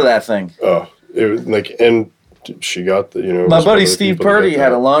killed made- for that thing. Oh, it was like, and she got the, My was one buddy of the Steve people to Purdy get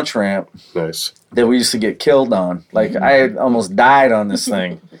had a that. launch ramp Nice. that we used to get killed on. Like I had almost died on this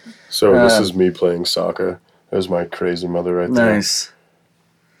thing. So this is me playing soccer. There's my crazy mother right there. Nice.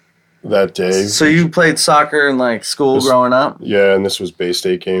 That day. So you played soccer in like school growing up? Yeah, and this was Bay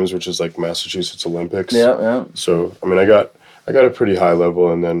State Games, which is like Massachusetts Olympics. Yeah. So I mean, I got a pretty high level,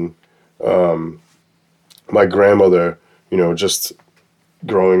 and then my grandmother, just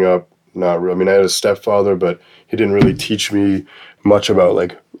growing up, not really. I mean, I had a stepfather, but he didn't really teach me much about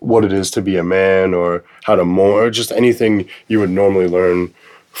like what it is to be a man or how to mow or just anything you would normally learn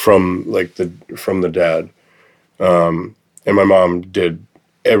from the dad. And my mom did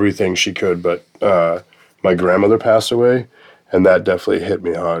everything she could, but my grandmother passed away, and that definitely hit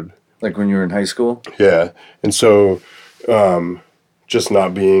me hard. Like when you were in high school? Yeah, and so just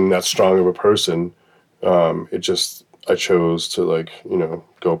not being that strong of a person, I chose to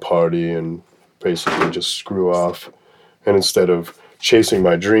go party and basically just screw off, and instead of chasing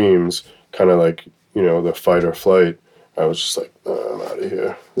my dreams, kind of like the fight or flight, I was just like, I'm out of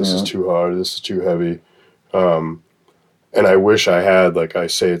here. This is too hard. This is too heavy. And I wish I had, like I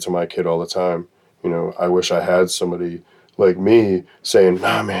say it to my kid all the time, I wish I had somebody like me saying,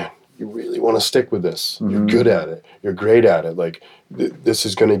 nah, man, you really want to stick with this. Mm-hmm. You're good at it. You're great at it. Like, this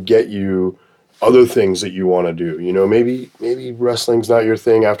is going to get you other things that you want to do. Maybe wrestling's not your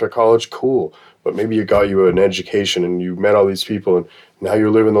thing after college, cool. But maybe it got you an education and you met all these people and now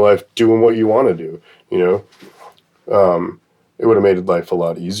you're living the life doing what you want to do, It would have made life a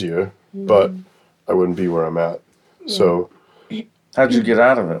lot easier, but I wouldn't be where I'm at. Yeah. So, how'd you get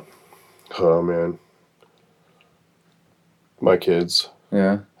out of it? Oh man, my kids.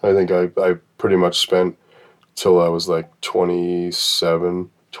 Yeah. I think I pretty much spent till I was like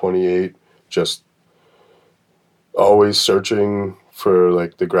 27, 28, just always searching for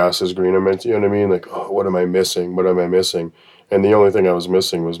like the grass is greener. You know what I mean? Like, oh, what am I missing? What am I missing? And the only thing I was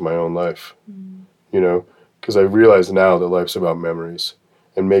missing was my own life, because I realize now that life's about memories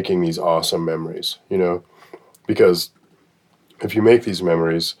and making these awesome memories, because if you make these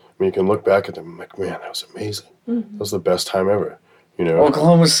memories, I mean, you can look back at them and like, man, that was amazing. That was the best time ever,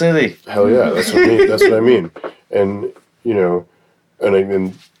 Oklahoma City. Hell yeah, that's what I mean. And,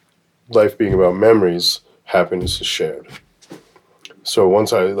 and life being about memories, happiness is shared. So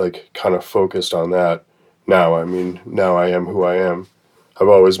once I kind of focused on that, now I am who I am. I've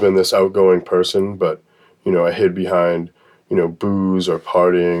always been this outgoing person, but, I hid behind, booze or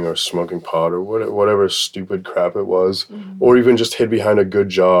partying or smoking pot or whatever stupid crap it was, or even just hid behind a good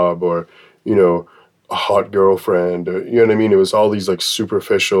job or, a hot girlfriend, or, you know what I mean? It was all these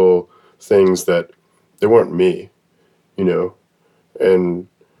superficial things that they weren't me, and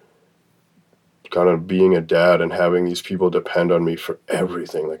kind of being a dad and having these people depend on me for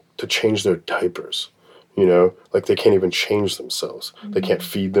everything, like to change their diapers, like they can't even change themselves. They can't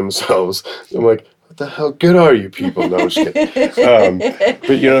feed themselves. I'm like, what the hell good are you people? No, I'm just kidding.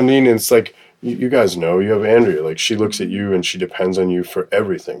 But you know what I mean? It's like, you guys know, you have Andrea, like she looks at you and she depends on you for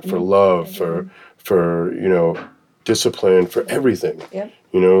everything, for love, for discipline for everything. Yep.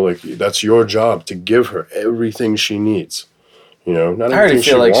 You know, like that's your job to give her everything she needs. You know, not I already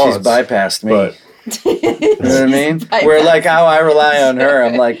everything feel like wants, she's bypassed me. but You know what I mean? Where like how I rely on her,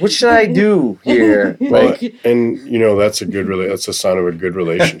 I'm like, what should I do here? well, Like, and you know that's a sign of a good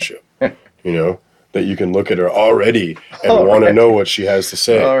relationship. You know, that you can look at her already and want to know what she has to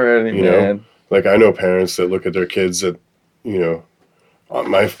say. already, you man. know, like I know parents that look at their kids that, you know,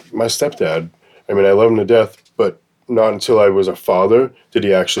 my stepdad. I mean, I love him to death, but not until I was a father did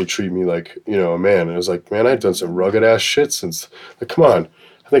he actually treat me like, you know, a man. And I was like, man, I've done some rugged ass shit since. Like, come on.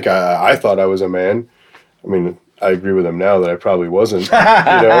 I think I thought I was a man. I mean, I agree with him now that I probably wasn't. You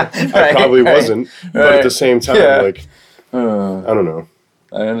know, I probably wasn't. But at the same time, like, I don't know.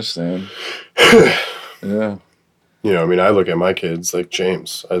 I understand. Yeah. You know, I mean, I look at my kids like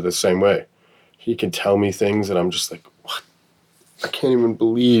James the same way. He can tell me things and I'm just like, what? I can't even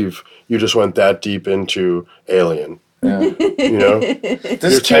believe you just went that deep into Alien. Yeah. You know? This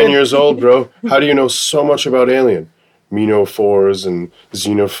You're 10 kid- years old, bro. How do you know so much about Alien? Mino-4s and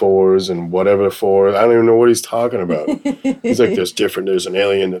Xeno-4s and whatever 4. I don't even know what he's talking about. He's like, there's an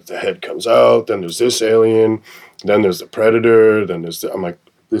alien that the head comes out, then there's this alien, then there's the Predator, then there's I'm like,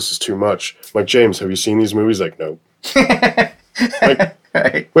 this is too much. I'm like, James, have you seen these movies? Like, no. Like,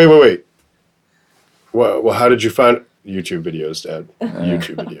 Right. wait. Well, how did you find YouTube videos, Dad?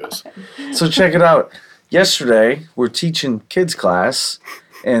 YouTube videos. So check it out. Yesterday, we're teaching kids class,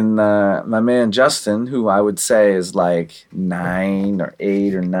 and my man Justin, who I would say is like 9 or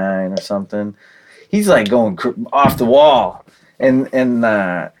 8 or 9 or something, he's like going off the wall, and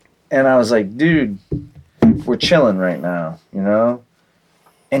I was like, dude, we're chilling right now, you know.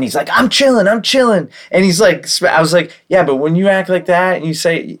 And he's like, I'm chilling. And he's like, I was like, yeah, but when you act like that and you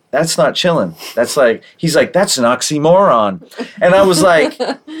say, that's not chilling. That's like, he's like, that's an oxymoron. And I was like,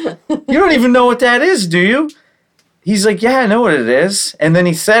 you don't even know what that is, do you? He's like, yeah, I know what it is. And then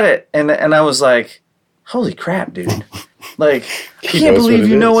he said it. And I was like, holy crap, dude. Like, I can't believe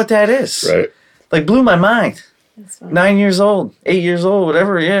you know what that is. Right. Like, blew my mind. That's funny. 9 years old, 8 years old,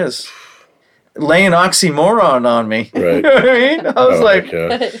 whatever he is. Laying oxymoron on me. Right. You know what I mean? I was like,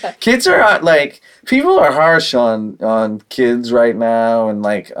 yeah. kids are like, people are harsh on kids right now and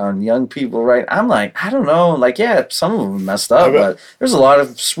like on young people right. I'm like, I don't know. Like, yeah, some of them messed up, but there's a lot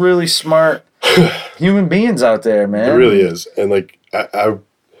of really smart human beings out there, man. It really is. And like, I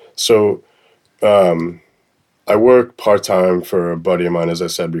work part-time for a buddy of mine, as I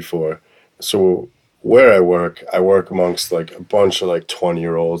said before. So where I work amongst like a bunch of like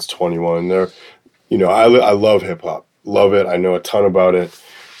 20-year-olds, 21. They're, you know, I love hip hop, love it. I know a ton about it.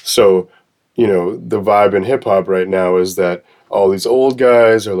 So, you know, the vibe in hip hop right now is that all these old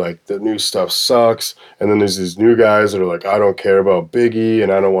guys are like, the new stuff sucks. And then there's these new guys that are like, I don't care about Biggie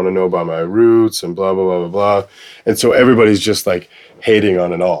and I don't want to know about my roots and blah, blah, blah, blah, blah. And so everybody's just like hating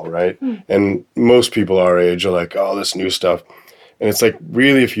on it all, right? And most people our age are like, oh, this new stuff. And it's like,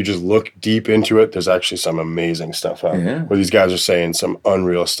 really, if you just look deep into it, there's actually some amazing stuff out Yeah. where these guys are saying some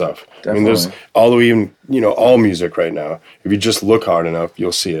unreal stuff. Definitely. I mean, there's all music right now. If you just look hard enough,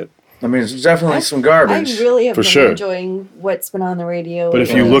 you'll see it. I mean, it's definitely some I garbage. really have For been sure. enjoying what's been on the radio. But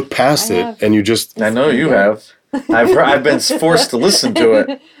if you look past I it have. and you just, I know you have. I've been forced to listen to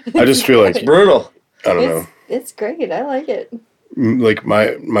it. I just feel like, It's brutal. I don't know. It's great. I like it. Like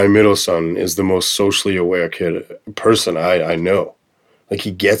my middle son is the most socially aware person I know. Like he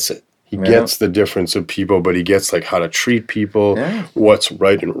gets it. He Yeah. gets the difference of people, but he gets like how to treat people, Yeah. what's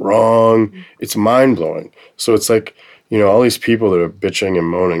right and wrong. It's mind blowing. So it's like, you know, all these people that are bitching and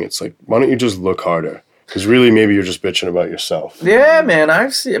moaning, it's like, why don't you just look harder? Because really, maybe you're just bitching about yourself. Yeah, man.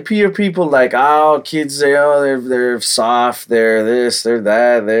 I've seen people like, oh, kids, they're soft, they're this, they're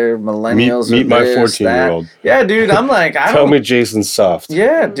that, they're millennials. Meet or my this, 14-year-old. that. Yeah, dude. I'm like, I Tell don't. me Jason's soft.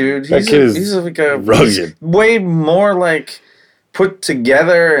 Yeah, dude. That kid is He's like a rugged. he's way more like put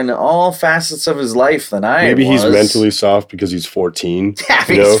together in all facets of his life than I Maybe was. he's mentally soft because he's 14. Yeah,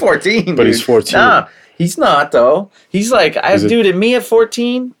 you he's know? 14. But he's dude. 14. Nah, he's not though. He's like, Is it- dude. At me at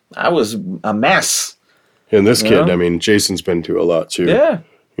 14, I was a mess. And this kid, Yeah. I mean, Jason's been through a lot too. Yeah.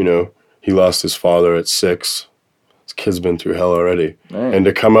 You know, he lost his father at 6. This kid's been through hell already. Right. And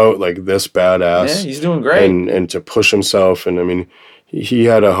to come out like this badass. Yeah, he's doing great. And to push himself. And I mean, he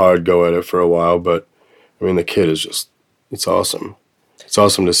had a hard go at it for a while, but I mean, the kid is just, it's awesome. It's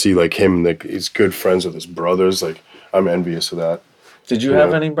awesome to see like him, like he's good friends with his brothers. Like I'm envious of that. Did you You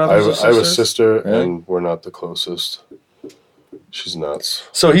have know, any brothers or sisters? I have a sister Really? and we're not the closest. She's nuts.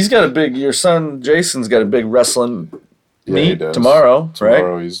 So he's got your son Jason's got a big wrestling Yeah, he meet does. tomorrow, right?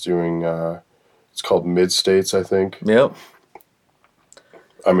 Tomorrow he's doing, it's called Mid-States, I think. Yep.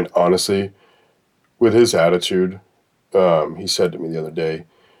 I mean, honestly, with his attitude he said to me the other day,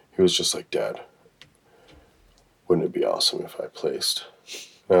 he was just like, Dad, wouldn't it be awesome if I placed?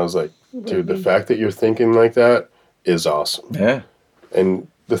 And I was like, dude, the fact that you're thinking like that is awesome. Yeah. And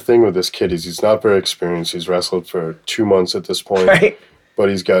the thing with this kid is he's not very experienced. He's wrestled for 2 months at this point. Right. But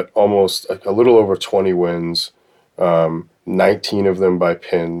he's got almost a little over 20 wins, 19 of them by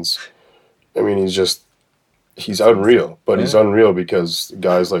pins. I mean, he's unreal. But he's unreal because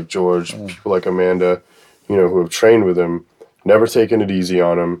guys like George, people like Amanda, who have trained with him, never taken it easy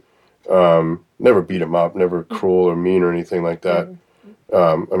on him, never beat him up, never cruel or mean or anything like that.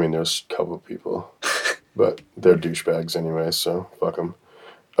 I mean, there's a couple of people, but they're douchebags anyway, so fuck them.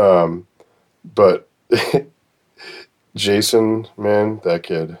 But Jason, man, that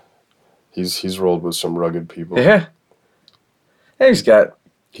kid, he's rolled with some rugged people. Yeah.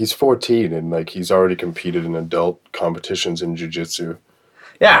 He's 14 and he's already competed in adult competitions in jiu-jitsu.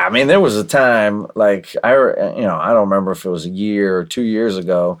 Yeah, I mean, there was a time, I don't remember if it was a year or 2 years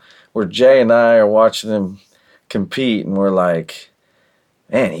ago, where Jay and I are watching him compete, and we're like,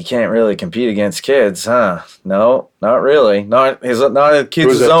 man, he can't really compete against kids, huh? No, not really. Not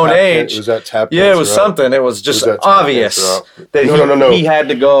kids his own age. Was that tap? Yeah, it was something. It was just obvious that no. he had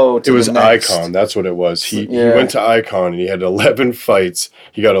to go to It was the next. Icon. That's what it was. He went to Icon and he had 11 fights.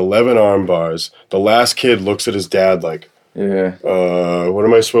 He got 11 arm bars. The last kid looks at his dad like, yeah. What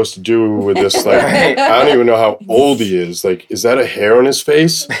am I supposed to do with this? I don't even know how old he is. Is that a hair on his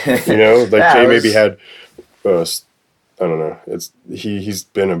face? Jay maybe had, I don't know. He's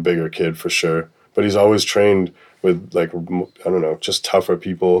been a bigger kid for sure, but he's always trained with I don't know, just tougher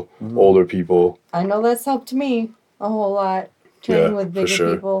people, older people. I know that's helped me a whole lot, training with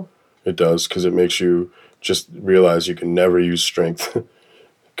bigger people. It does, because it makes you just realize you can never use strength.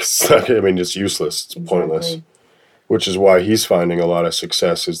 It's useless. It's pointless. Which is why he's finding a lot of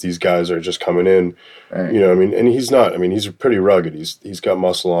success, is these guys are just coming in, right. And he's not, he's pretty rugged. He's got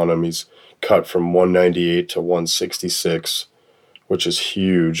muscle on him. He's cut from 198 to 166, which is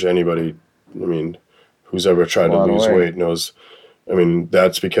huge. Anybody, who's ever tried to lose weight knows.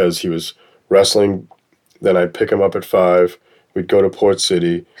 That's because he was wrestling. Then I'd pick him up at 5. We'd go to Port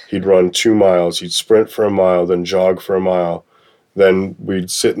City. He'd run 2 miles. He'd sprint for a mile, then jog for a mile. Then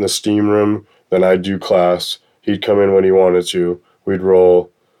we'd sit in the steam room. Then I'd do class. He'd come in when he wanted to. We'd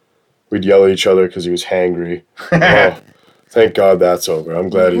roll. We'd yell at each other because he was hangry. Thank God that's over. I'm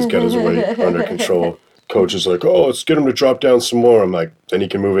glad he's got his weight under control. Coach is like, let's get him to drop down some more. I'm like, then he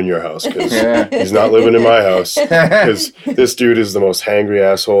can move in your house, because he's not living in my house. Because this dude is the most hangry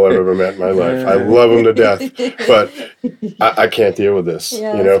asshole I've ever met in my life. I love him to death, but I can't deal with this.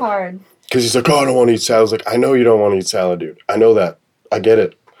 Yeah, it's hard. Because he's like, I don't want to eat salad. I was like, I know you don't want to eat salad, dude. I know that. I get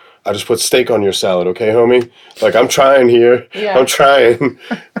it. I just put steak on your salad, okay, homie? I'm trying here. Yeah. I'm trying.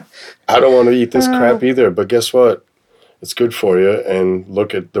 I don't want to eat this crap either, but guess what? It's good for you, and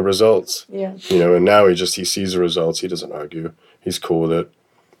look at the results. Yeah. And now he sees the results. He doesn't argue. He's cool with it.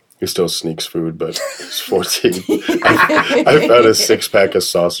 He still sneaks food, but he's 14. I found a 6-pack of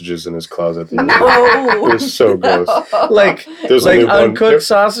sausages in his closet. No. It was so gross. There's uncooked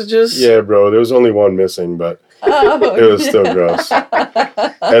sausages? Yeah, bro. There was only one missing, but it was still gross.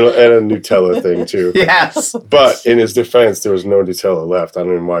 And a Nutella thing, too. Yes. But in his defense, there was no Nutella left. I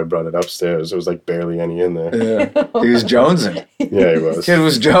don't know why I brought it upstairs. There was barely any in there. Yeah. He was jonesing. Yeah, he was. Kid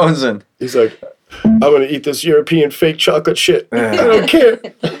was jonesing. He's like, I'm going to eat this European fake chocolate shit. I don't care.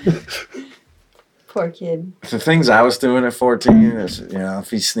 Poor kid. The things I was doing at 14 is, if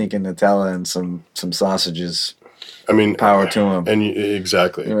he's sneaking Nutella and some sausages, power to him. And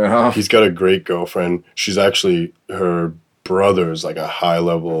exactly. He's got a great girlfriend. She's actually, her brother is a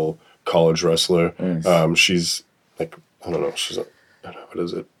high-level college wrestler. Nice. She's I don't know, she's what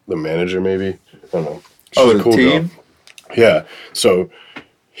is it? The manager, maybe? I don't know. She's a cool team? girl. Yeah. So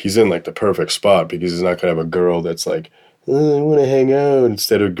he's in the perfect spot, because he's not going to have a girl that's I want to hang out,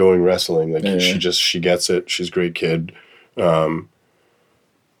 instead of going wrestling. She gets it. She's a great kid.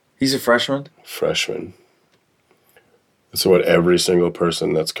 He's a freshman? Freshman. That's what every single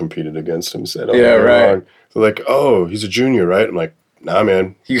person that's competed against him said. Yeah, right. They're like, he's a junior, right? I'm like, nah,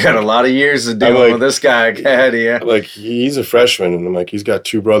 man. You got a lot of years to deal with this guy ahead of you. He's a freshman, and I'm like, he's got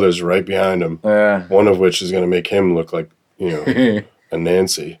 2 brothers right behind him. Yeah. One of which is going to make him look like, a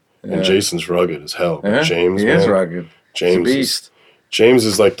Nancy. Yeah. And Jason's rugged as hell. Yeah, James, he is rugged. James he's a beast. James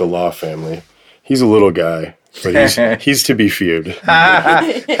is like the Law family. He's a little guy, but he's to be feared.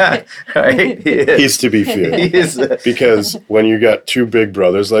 Right, he's to be feared. He is. Because when you got 2 big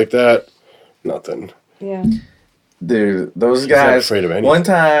brothers like that, nothing. Yeah. Dude, those He's guys. not afraid of anything. One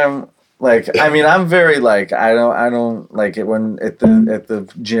time, I'm very I don't like it when at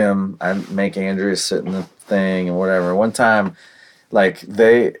the gym I make Andrea sit in the thing and whatever. One time,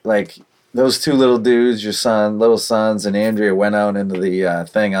 those two little dudes, little sons, and Andrea went out into the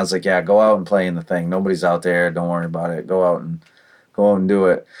thing. I was like, yeah, go out and play in the thing. Nobody's out there. Don't worry about it. Go out and do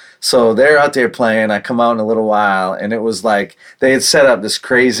it. So they're out there playing. I come out in a little while, and it was like they had set up this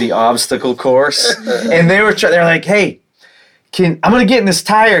crazy obstacle course, and they're like, hey, I'm gonna get in this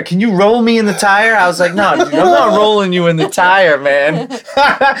tire. Can you roll me in the tire? I was like, no, dude, I'm not rolling you in the tire, man.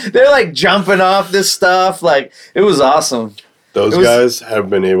 They're like jumping off this stuff. Like, it was awesome. Those guys have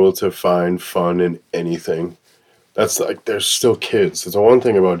been able to find fun in anything. That's like, they're still kids. There's the one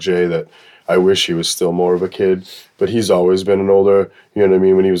thing about Jay that I wish he was still more of a kid, but he's always been an older, you know what I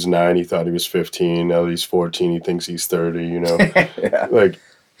mean? When he was 9, he thought he was 15. Now that he's 14, he thinks he's 30, you know? Yeah. Like,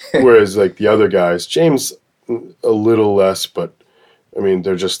 whereas like the other guys, James, a little less, but I mean,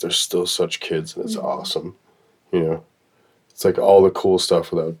 they're still such kids, and it's awesome, you know? It's like all the cool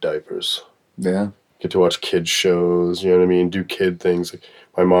stuff without diapers. Yeah. Get to watch kids shows, you know what I mean? Do kid things. Like,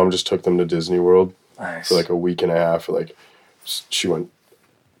 my mom just took them to Disney World for like a week and a half. Like, she went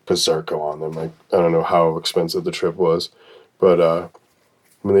berserko on them. Like, I don't know how expensive the trip was, but I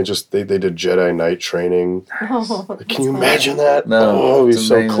mean, they did Jedi Knight training. Like, can you imagine that? No, it'd be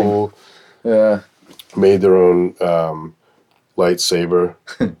so cool. Yeah. Made their own lightsaber.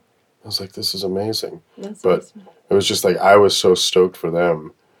 I was like, this is amazing. But awesome. it was just like, I was so stoked for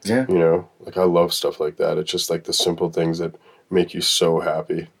them. Yeah. You know, like, I love stuff like that. It's just like the simple things that make you so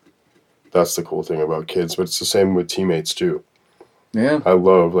happy. That's the cool thing about kids, but it's the same with teammates too. Yeah. I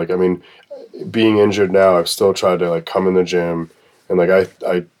love, like, I mean, being injured now, I've still tried to like come in the gym, and like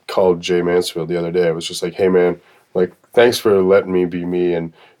I called Jay Mansfield the other day. I was just like, hey man, like, thanks for letting me be me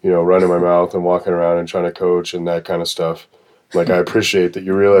and, you know, running my mouth and walking around and trying to coach and that kind of stuff. Like, I appreciate that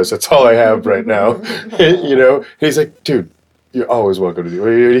you realize that's all I have right now. You know? And he's like, dude, you're always welcome to do. What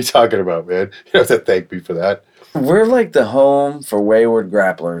are you talking about, man? You don't have to thank me for that. We're like the home for wayward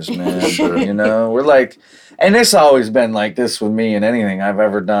grapplers, man. You know, we're like, and it's always been like this with me in anything I've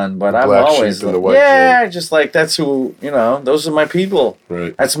ever done. But I'm black always sheep in the like, white yeah, just like that's who, you know, those are my people.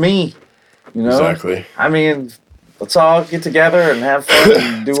 Right. That's me. You know, Exactly. I mean, let's all get together and have fun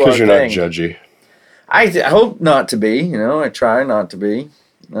and do our Because you're thing. not judgy. I hope not to be. You know, I try not to be.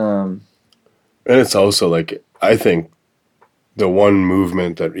 And it's also like, I think the one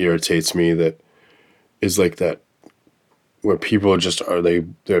movement that irritates me that is like that, where people just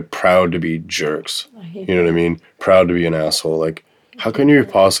they're proud to be jerks. You know what I mean? Proud to be an asshole. Like, how can you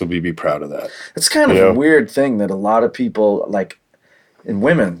possibly be proud of that? It's kind of a weird thing that a lot of people, like, and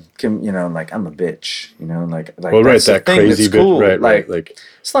women can, you know, like, I'm a bitch, you know, like Well, right, that crazy bit, cool. right, like,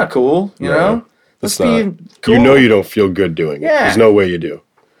 it's not cool, you know. it's Let's not. be cool. You know, you don't feel good doing it. Yeah. There's no way you do.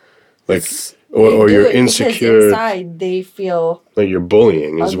 Like, They or do you're it because insecure. inside they feel Like, you're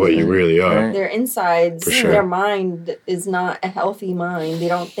bullying is what you ugly. really are. Right. their insides, For sure. their mind is not a healthy mind. They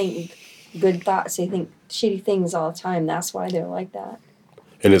don't think good thoughts. They think shitty things all the time. That's why they're like that.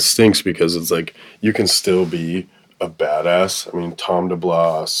 And it stinks because it's like, you can still be a badass. I mean, Tom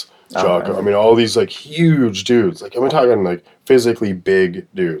DeBlas, Jocko. I mean, all these like huge dudes. Like, I'm talking like physically big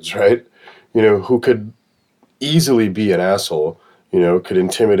dudes, right? You know, who could easily be an asshole, you know, could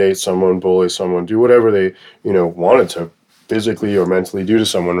intimidate someone, bully someone, do whatever they, you know, wanted to physically or mentally do to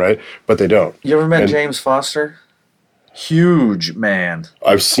someone, right? But they don't. You ever met And- James Foster? Huge man.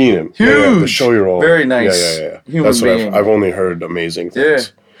 I've seen him. Huge. Yeah, the show you're on. Very nice Yeah. human That's what being. I've only heard amazing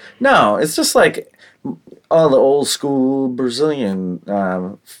things. No, it's just like all the old school Brazilian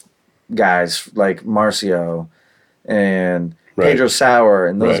guys like Marcio and Right. Pedro Sauer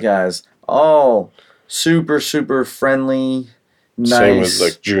and those Right. guys, all super, super friendly, nice. Same with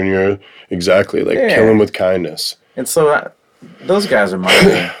like Junior. Exactly. Like, Yeah. kill him with kindness. And so those guys are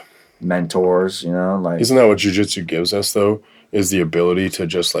my mentors, you know, like. Isn't that what jiu-jitsu gives us, though? Is the ability to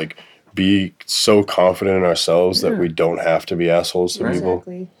just, like, be so confident in ourselves that we don't have to be assholes to people.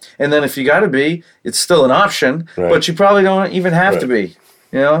 Exactly. And then if you got to be, it's still an option, Right. but you probably don't even have to be,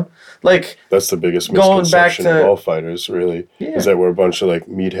 you know? Like, That's the biggest Going back misconception to- of all fighters, really, Yeah. is that we're a bunch of, like,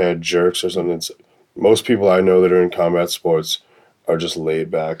 meathead jerks or something. Most people I know that are in combat sports are just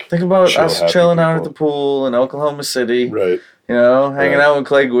laid back. think about chill, us happy chilling out at the people. pool in Oklahoma City, Right, you know, hanging Right. out with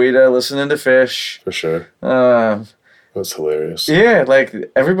Clay Guida, listening to Fish. for sure. That's hilarious. Yeah, like,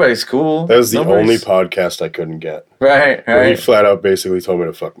 everybody's cool. That was the only Nobody's- podcast I couldn't get. Right, Where he right. flat out basically told me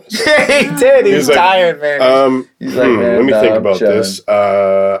to fuck myself. He did. He's He's like, tired, man. He's like, man, let me think I'm about chilling. this.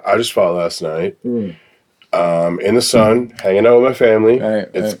 I just fought last night. In the sun, hanging out with my family. Right,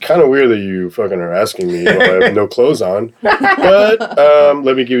 It's right. kind of weird that you fucking are asking me while I have no clothes on. But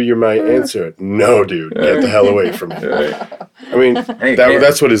let me give you my answer. No, dude, get the hell away from me. I mean, Hey,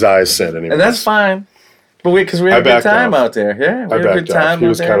 that's what his eyes said anyway. And that's fine. But because we I had a good backed time off. out there. Yeah, we I had a backed good time off. He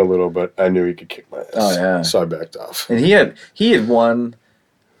was out kind there. of little, but I knew he could kick my ass. Oh, yeah. So I backed off. And he had won.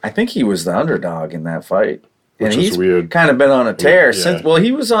 I think he was the underdog in that fight. Which and is he's weird. kind of been on a tear Yeah. since. Well,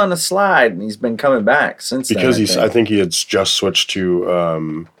 he was on a slide, and he's been coming back since. Because then, I think he had just switched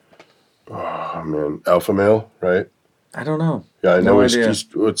to, alpha male, right? I don't know. Yeah, I know. No he's,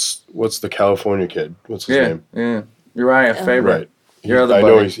 idea. what's the California kid? What's his Yeah, name? yeah. Uriah Faber. Right. Your other I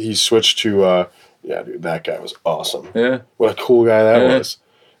know buddy. he switched to. Yeah, dude, that guy was awesome. Yeah, What a cool guy that Yeah. was.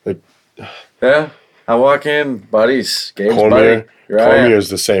 yeah. I walk in, buddies. Gabe's Cormier. buddy. Uriah. Cormier's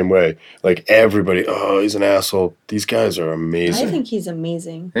the same way. Like everybody, oh, he's an asshole. These guys are amazing. I think he's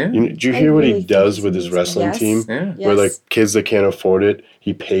amazing. Yeah, Did you I hear what really he think does he's with his amazing. wrestling Yes. team? yeah. Yes. Where like kids that can't afford it,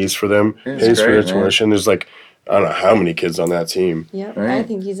 he pays for them, Yeah, it's pays for great, their man. tuition. There's like I don't know how many kids on that team. Yep, Right. I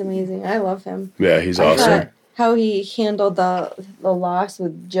think he's amazing. I love him. Yeah, he's I awesome. thought how he handled the loss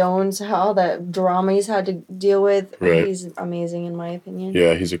with Jones, how that drama he's had to deal with. Right. He's amazing in my opinion.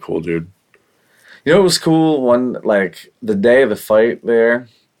 Yeah, he's a cool dude. You know what was cool? Like the day of the fight there,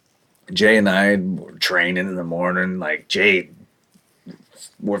 Jay and I were training in the morning. Like Jay,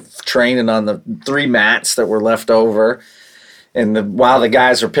 were training on the 3 mats that were left over. And while the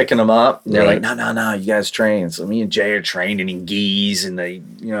guys are picking them up, they're Right. like, no, you guys train. So me and Jay are training in gis in the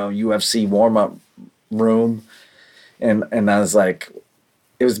UFC warm-up room. And I was like,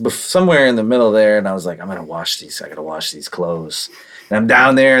 it was somewhere in the middle there, and I was like, I'm gonna wash these. I gotta wash these clothes. And I'm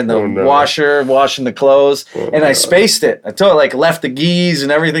down there in the Oh, no. washer washing the clothes, and I spaced it. I left the gis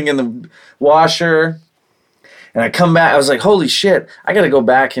and everything in the washer, and I come back. I was like, holy shit! I gotta go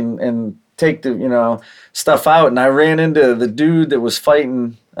back and take the stuff out. And I ran into the dude that was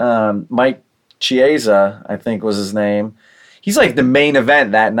fighting Mike Chiesa, I think was his name. He's like the main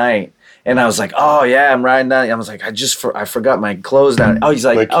event that night. And I was like, oh yeah, I'm riding down. I was like, I forgot my clothes down. Oh, he's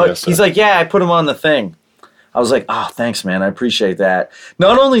like, yeah, I put them on the thing. I was like, oh, thanks, man. I appreciate that.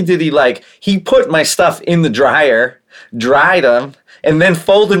 Not only did he put my stuff in the dryer, dried them, and then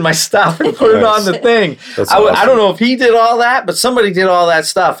folded my stuff and put it on the thing. That's I awesome. don't know if he did all that, but somebody did all that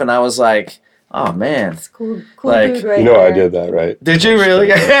stuff. And I was like, oh man. It's cool Like, dude right You know there. I did that, right? Did you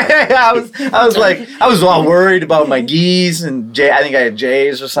really? I was all worried about my gis and Jay. I think I had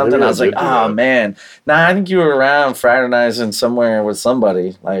J's or something. Maybe I I was like, did do oh that. man. Nah, I think you were around fraternizing somewhere with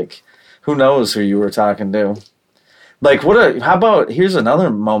somebody. Like, who knows who you were talking to? Like, how about, here's another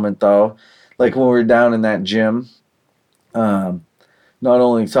moment though. Like when we were down in that gym, not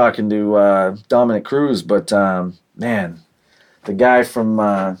only talking to Dominic Cruz, but man, the guy from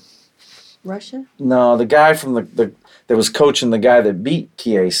Russia? the guy from the that was coaching the guy that beat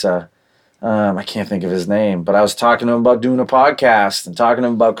Chiesa. I can't think of his name, but I was talking to him about doing a podcast and talking to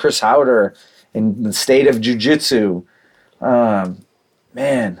him about Chris Howder and the state of jiu-jitsu.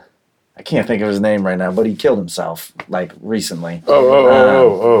 Man, I can't think of his name right now, but he killed himself like recently.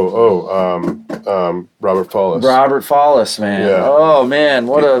 Robert Paulus. Robert Follis, man. Yeah. Oh man,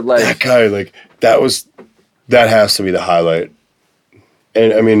 what a That guy, that has to be the highlight.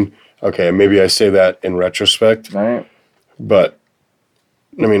 And I mean, okay, maybe I say that in retrospect, right? but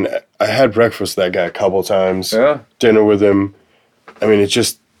I mean, I had breakfast with that guy a couple times, Yeah. dinner with him. I mean, it's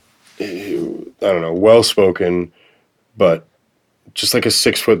just, I don't know, well spoken, but just like a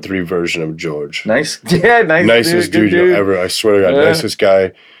 6'3" version of George. Nice, yeah, nice, Nicest good dude ever. I swear to God, Yeah. nicest guy.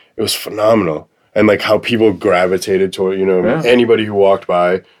 It was phenomenal. And like how people gravitated toward, Yeah. anybody who walked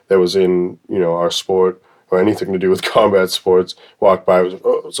by that was in, our sport or anything to do with combat sports walked by was,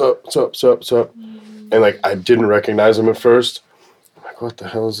 oh, what's up, what's up, what's up, what's up? And like, I didn't recognize him at first. I'm like, what the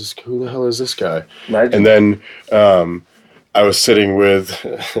hell is this? Who the hell is this guy? Legend. And then I was sitting with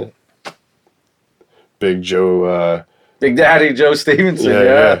Big Joe. Big Daddy Joe Stevenson.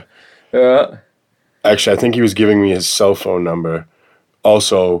 Yeah. Actually, I think he was giving me his cell phone number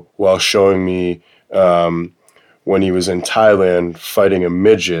also while showing me when he was in Thailand fighting a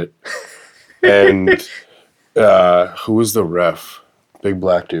midget. And who was the ref? Big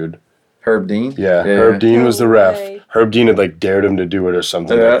black dude. Herb Dean. Yeah, Herb Dean was the ref. way. Herb Dean had like dared him to do it or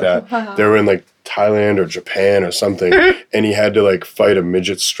something Yeah. like that. They were in like Thailand or Japan or something, and he had to like fight a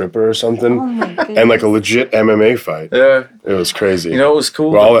midget stripper or something, Oh my goodness. and like a legit MMA fight. Yeah. It was crazy. You know what was cool?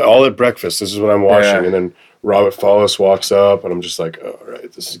 We're all at breakfast. This is what I'm watching, Yeah. and then Robert Follis walks up, and I'm just like, oh, all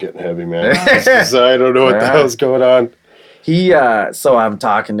right, this is getting heavy, man. I don't know what the Yeah. hell's going on. So I'm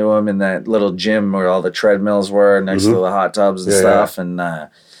talking to him in that little gym where all the treadmills were next to the hot tubs and Yeah, stuff. And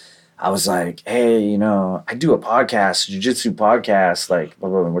I was like, hey, I do a podcast, jiu-jitsu podcast. Like, blah,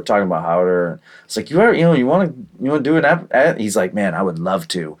 blah, blah. We're talking about Howder. It's like, you want to do an app? He's like, man, I would love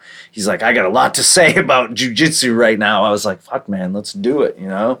to. He's like, I got a lot to say about jiu-jitsu right now. I was like, fuck, man, let's do it,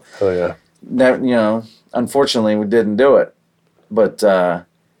 Oh yeah. that unfortunately, we didn't do it. But God,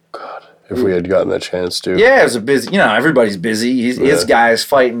 if we had gotten that chance to. yeah, it was a busy. Everybody's busy. His guy's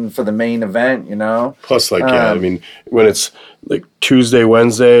fighting for the main event. Plus, I mean, when it's like Tuesday,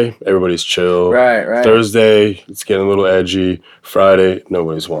 Wednesday, everybody's chill. Right. Thursday, it's getting a little edgy. Friday,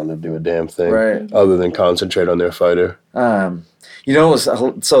 nobody's wanting to do a damn thing. Right. Other than concentrate on their fighter. So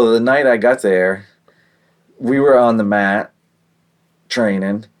the night I got there, we were on the mat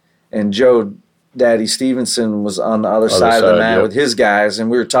training, and Joe Daddy Stevenson was on the other side of the mat with his guys,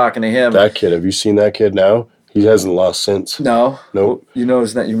 and we were talking to him. That kid, have you seen that kid now? He hasn't lost since. No. Nope. You know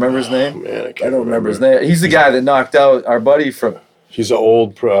his name? You remember his name? Oh, man, I don't remember his name. He's the guy that knocked out our buddy from... He's an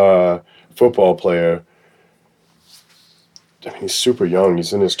old football player. I mean, he's super young.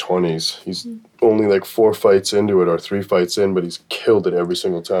 He's in his 20s. He's only like 4 fights into it or 3 fights in, but he's killed it every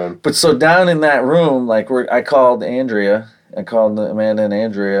single time. But so down in that room, I called Andrea. I called Amanda and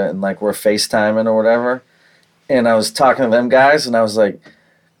Andrea, and we're FaceTiming or whatever. And I was talking to them guys, and I was like,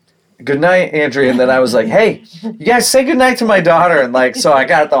 good night, Andrea. And then I was like, hey, you guys say good night to my daughter. And so I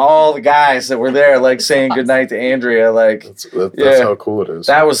got all the guys that were there saying good night to Andrea. That's how cool it is.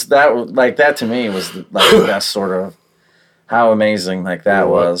 That to me was the best sort of how amazing that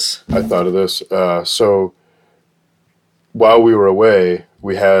was. I thought of this. So while we were away,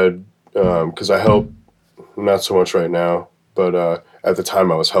 we had, because I help, not so much right now, but at the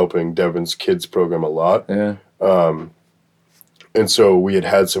time I was helping Devin's kids program a lot. Yeah. And so we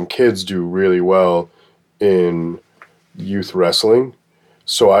had some kids do really well in youth wrestling.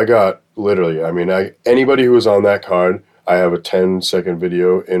 So I got literally, anybody who was on that card, I have a 10-second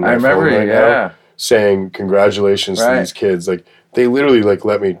video in my phone right now saying congratulations to these kids. They literally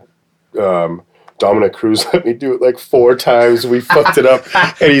let me, Dominic Cruz let me do it 4 times. We fucked it up.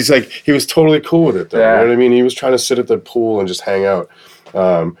 And he was totally cool with it though. Yeah. You know what I mean? He was trying to sit at the pool and just hang out.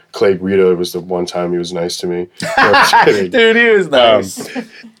 Clay Guida was the one time he was nice to me. Dude, he was nice.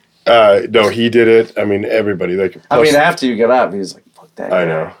 No, he did it. I mean, everybody. After you get up, he was like, fuck that guy. I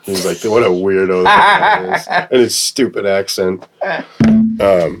know. He was like, what a weirdo that guy is. And his stupid accent.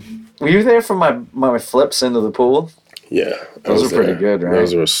 Were you there for my flips into the pool? Yeah. Those were pretty good, right?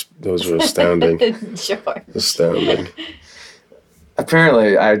 Those were astounding. Sure. Astounding.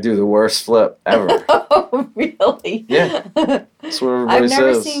 Apparently, I do the worst flip ever. Oh, really? Yeah. That's what everybody says. I've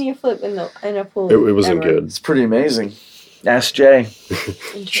never seen you flip in a pool. It wasn't ever. good. It's pretty amazing. Ask Jay.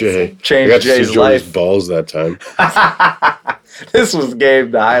 Jay. Changed I got to Jay's see life. Joey's balls that time. This was the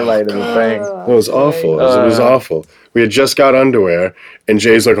highlight of the thing. It was awful. It was awful. We had just got underwear, and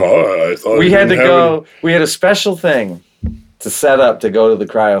Jay's like, I thought we had to go. We had a special thing to set up to go to the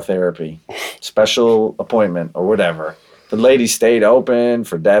cryotherapy. Special appointment or whatever. The lady stayed open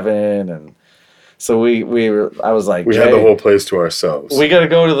for Devin, and so I was like, we had the whole place to ourselves. We got to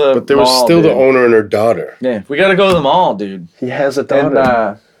go to the But there mall, was still dude. the owner and her daughter. Yeah, we got to go to the mall, dude. He has a daughter.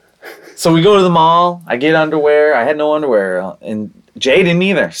 And, so we go to the mall. I get underwear. I had no underwear, and Jay didn't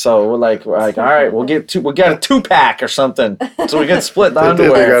either. So we're like, all right, we'll get we got a 2-pack or something. So we get split the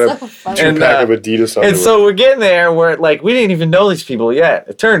underwear. They got a 2-pack of Adidas underwear. And so we're getting there where we didn't even know these people yet.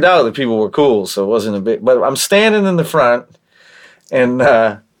 It turned out the people were cool, so it wasn't a big. But I'm standing in the front, and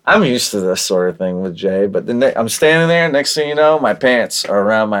I'm used to this sort of thing with Jay. But I'm standing there. Next thing you know, my pants are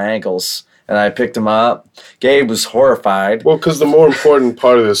around my ankles. And I picked him up. Gabe was horrified. Well, because the more important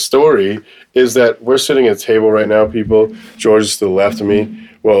part of this story is that we're sitting at a table right now, people. George is to the left of me.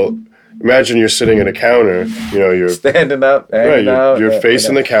 Well, imagine you're sitting at a counter. You're standing up, you're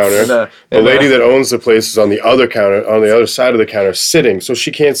facing the counter. The lady that owns the place is on the other counter, on the other side of the counter, sitting, so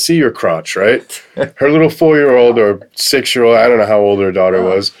she can't see your crotch, right? Her little 4-year-old or 6-year-old, I don't know how old her daughter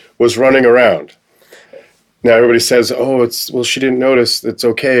was running around. Now everybody says, she didn't notice. It's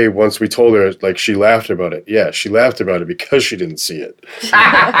okay. Once we told her, she laughed about it. Yeah, she laughed about it because she didn't see it.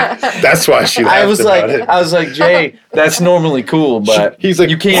 That's why she laughed about it. I was like, Jay, that's normally cool, but he's like,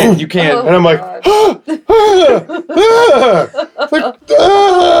 you can't. And I'm like,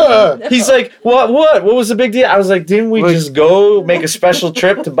 He's like, what was the big deal? I was like, didn't we just go make a special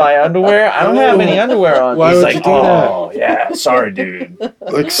trip to buy underwear? I don't have any underwear on. Why He's would like, you do that? Yeah, sorry, dude.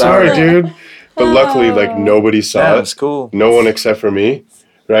 Sorry, dude. But luckily, nobody saw it. That's cool. No one except for me,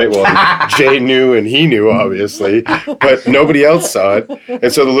 right? Well, Jay knew and he knew, obviously, but nobody else saw it.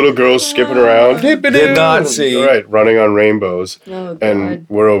 And so the little girl's skipping around. Did not see. Right, running on rainbows. Oh, God. And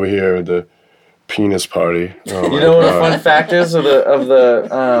we're over here at the penis party. Oh, you know what a fun fact is of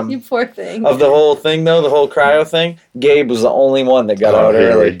the you poor thing. of the whole thing though, the whole cryo thing? Gabe was the only one that got out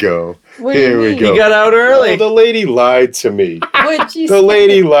here early. We go. What do you Here we mean? go. He got out early. Oh, the lady lied to me. What'd she The say?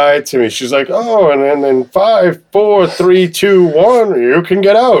 lady lied to me. She's like, and then 5, 4, 3, 2, 1, you can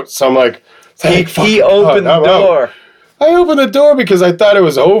get out. So I'm like, Thank He fucking opened God, the I'm out. door. I opened the door because I thought it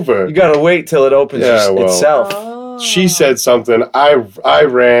was over. You gotta wait till it opens itself. Oh. She said something. I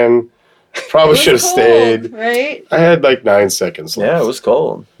ran. Probably It should have was stayed. cold, right? I had like 9 seconds left. Yeah, it was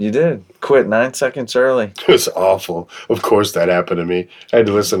cold. You did. Quit 9 seconds early. It was awful. Of course that happened to me. I had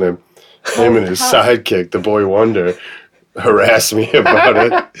to listen to him and his sidekick, the boy wonder, harass me about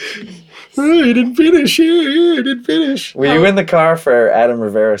it. Oh, you didn't finish. Yeah, you didn't finish. Were you in the car for Adam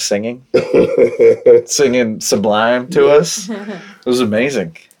Rivera singing? Singing Sublime to us? It was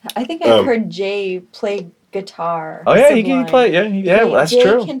amazing. I think I've heard Jay play guitar. Oh, yeah, he Sublime. can play. Yeah, that's Jay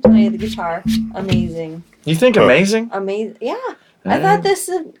true. can play the guitar. Amazing. You think amazing? Amazing. Yeah. I Alright. thought this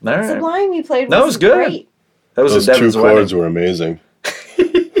Alright. Sublime you played was, That was good. great. That was Those a two Devin's chords wedding. were amazing.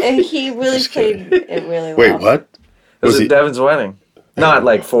 And he really Just played kidding. it really well. Wait, what? It was Was at he- Devin's wedding. Not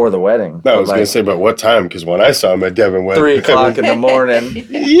like for the wedding. No, I but was like going to say, but what time? Because when I saw him at Devin Wedding. 3 o'clock in the morning.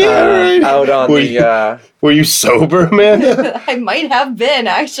 Yeah, right. Out on Were the... you- Were you sober, Amanda? I might have been,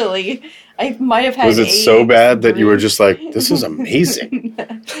 actually. I might have had Was it so bad that you were just like, this is amazing?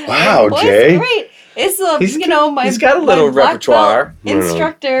 Wow, Well, Jay. it's great. It's He's my he's got a little my black repertoire. belt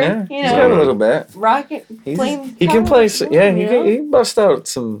instructor. Yeah, You he's got a know, little bit. rocket He's- playing. he can play. Yeah, he you can, know? he can bust out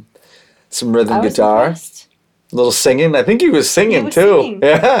some rhythm I was guitar, impressed. a little singing. I think he was singing was too. singing.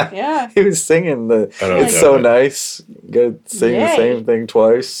 Yeah, Yeah. he was singing the. I don't It's doubt so it. nice. Good sing the Yay. same thing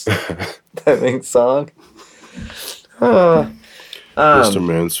twice. That thing song. Mr. Um,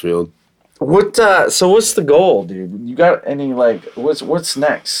 Mansfield. what? So what's the goal, dude? You got any like? What's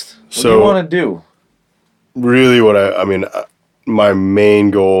next? What do So- you want to do? Really, my main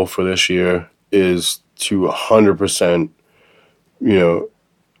goal for this year is to 100%,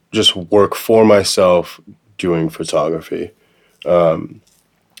 just work for myself doing photography.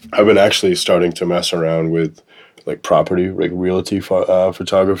 I've been actually starting to mess around with like property, like realty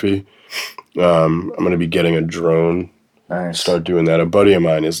photography. I'm going to be getting a drone, Nice. start doing that. A buddy of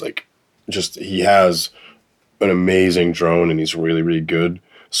mine is like, he has an amazing drone and he's really, really good.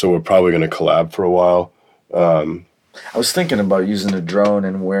 So we're probably going to collab for a while. I was thinking about using a drone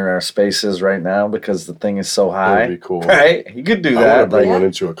and where our space is right now because the thing is so high. be cool. Right? You could do I want to that. bring Like, one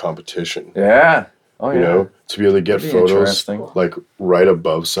into a competition. yeah. Oh, yeah. You know, to be able to get That'd be photos interesting. like right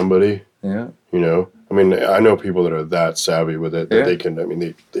above somebody. Yeah. You know, I mean, I know people that are that savvy with it that Yeah. they can. I mean,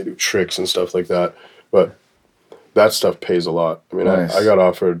 they do tricks and stuff like that, but that stuff pays a lot. I mean, Nice. I got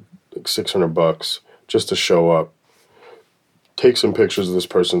offered like $600 just to show up, take some pictures of this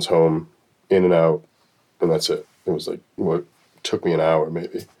person's home, in and out, and that's it. It was like what took me an hour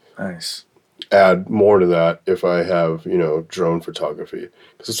maybe. Nice. Add more to that if I have, drone photography.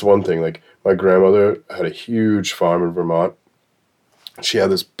 Because it's one thing, like my grandmother had a huge farm in Vermont. She had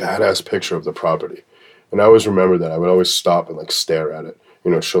this badass picture of the property. And I always remember that. I would always stop and like stare at it.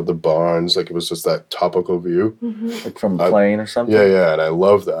 It showed the barns, like it was just that topical view. Like from a plane or something? Yeah, and I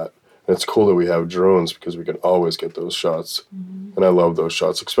love that. And it's cool that we have drones because we can always get those shots. And I love those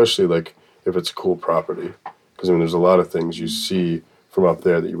shots, especially like if it's a cool property. Because there's a lot of things you see from up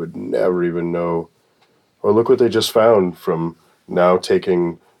there that you would never even know. Or look what they just found from now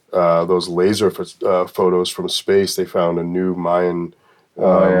taking those laser photos from space. They found a new Mayan,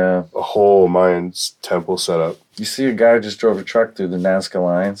 yeah. a whole Mayan temple setup. You see a guy just drove a truck through the Nazca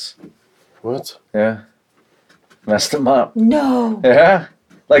lines? What? Yeah. Messed him up. No. Yeah.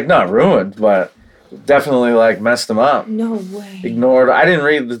 Like, not ruined, but definitely, like, messed him up. No way. Ignored. I didn't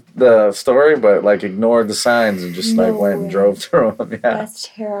read the story, but, like, ignored the signs and just, No like, went and way. drove through them. Yeah. That's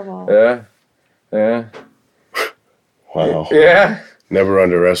terrible. Yeah. Yeah. Wow. Yeah. Never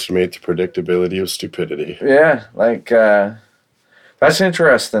underestimate the predictability of stupidity. Yeah. Like, that's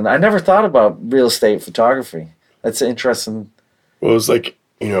interesting. I never thought about real estate photography. That's interesting. Well, it's like,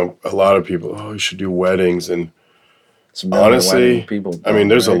 a lot of people, you should do weddings. And It's a million honestly, wedding people. I mean,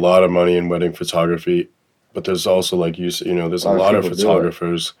 there's a right? lot of money in wedding photography, but there's also, like you said, there's a lot of people do it.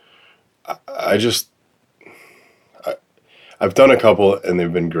 photographers. I've done a couple and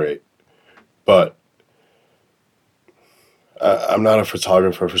they've been great, but I'm not a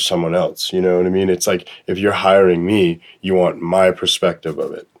photographer for someone else. You know what I mean? It's like if you're hiring me, you want my perspective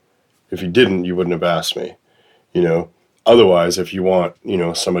of it. If you didn't, you wouldn't have asked me. Otherwise, if you want,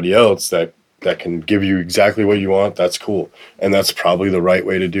 somebody else that can give you exactly what you want, that's cool. And that's probably the right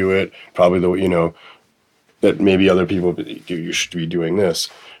way to do it. Probably that maybe other people you should be doing this.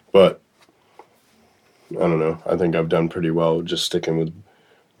 But I don't know. I think I've done pretty well just sticking with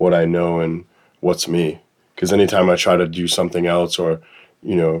what I know and what's me. Because anytime I try to do something else or,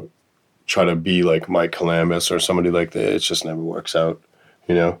 try to be like Mike Columbus or somebody like that, it just never works out.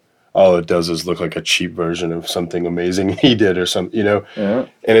 all it does is look like a cheap version of something amazing he did or something, you know? Yeah.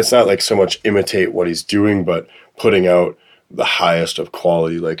 And it's not like so much imitate what he's doing, but putting out the highest of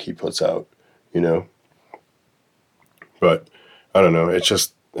quality like he puts out, you know? But I don't know. It's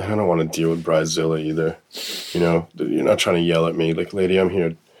just, I don't want to deal with Bridezilla either. You know, you're not trying to yell at me. Like, lady, I'm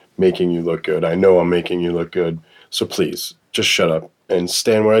here making you look good. I know I'm making you look good. So please, just shut up and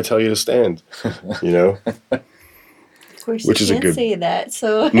stand where I tell you to stand, you know? Of course, Which you is a can't good- say that.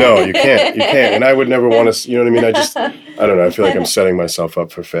 So No, you can't. You can't. And I would never want to, you know what I mean? I don't know. I feel like I'm setting myself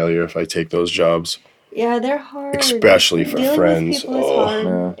up for failure if I take those jobs, Yeah, they're hard. especially for Dealing friends. With people is Oh, hard.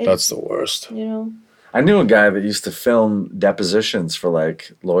 yeah. It's, that's the worst. you know. I knew a guy that used to film depositions for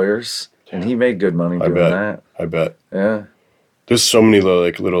like lawyers, and he made good money I doing bet. that. I bet. Yeah. There's so many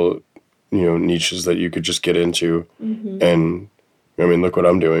little, you know, niches that you could just get into. Mm-hmm. And I mean, look what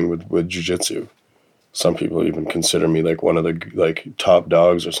I'm doing with jiu-jitsu. Some people even consider me like one of the like top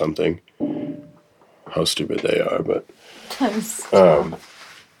dogs or something. How stupid they are, but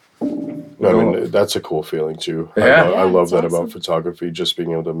no, I mean that's a cool feeling too. Yeah. I love Yeah, that it's about awesome. photography, just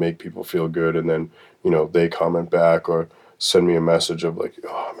being able to make people feel good, and then you know they comment back or send me a message of like,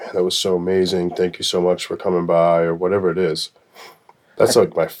 oh man, that was so amazing. Thank you so much for coming by, or whatever it is. That's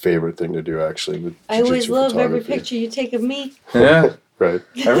like my favorite thing to do actually with I always jiu-jitsu love every photography. picture you take of me. Yeah. Right.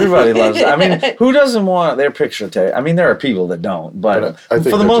 Everybody loves it. I mean, who doesn't want their picture taken? I mean, there are people that don't, but I think for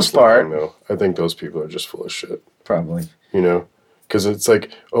the they're most just lying, part, though. I think those people are just full of shit. probably. You know, because it's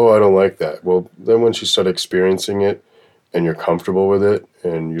like, oh, I don't like that. Well, then once you start experiencing it, and you're comfortable with it,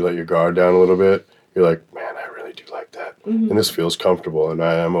 and you let your guard down a little bit, you're like, man, I really do like that, and this feels comfortable, and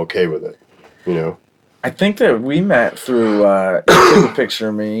I am okay with it. You know. I think that we met through, you took a picture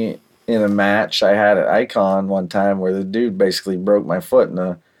of me in a match I had at Icon one time where the dude basically broke my foot in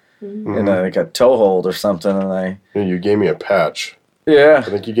a like a toe hold or something, and And you gave me a patch. I yeah.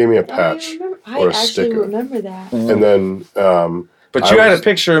 think you gave me a patch I or a actually sticker, remember that. and then But I you had was- a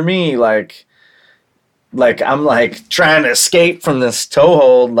picture of me like I'm like trying to escape from this toe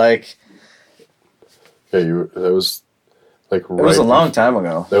hold. Like yeah, that was like it was a right long time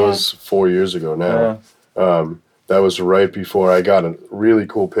ago. That Yeah. was 4 years ago now. Yeah. That was right before I got a really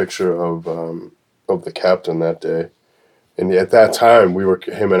cool picture of the captain that day. And at that time,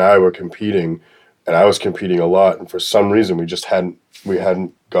 him and I were competing, and I was competing a lot. And for some reason, we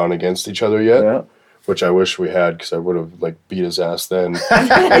hadn't gone against each other yet, Yeah. which I wish we had because I would have like beat his ass then, and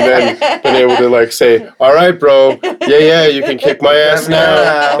then been able to like say, "All right, bro, yeah, you can kick my ass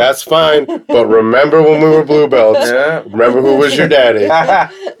now. That's fine. But remember when we were blue belts? Yeah. Remember who was your daddy." I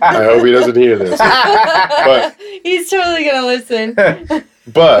hope he doesn't hear this. But He's totally gonna listen.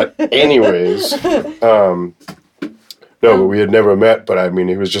 But anyways, no, but we had never met. But I mean,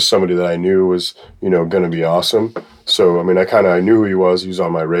 he was just somebody that I knew was, you know, going to be awesome. So I mean, I knew who he was. He was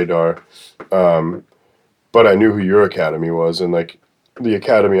on my radar. But I knew who your academy was, and like the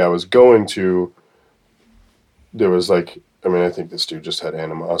academy I was going to, there was like, I mean, I think this dude just had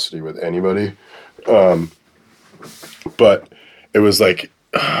animosity with anybody. But it was like,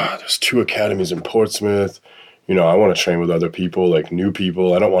 there's 2 academies in Portsmouth. You know, I want to train with other people, like new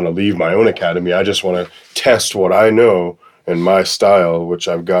people. I don't want to leave my own academy. I just want to test what I know and my style, which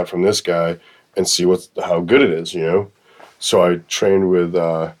I've got from this guy, and see how good it is, you know? So I trained with,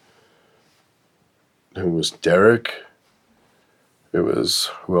 who was Derek? Who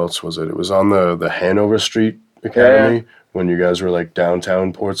else was it? It was on the Hanover Street Academy when you guys were like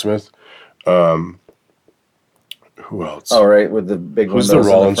downtown Portsmouth. Who else? Oh, right, with the big Who's the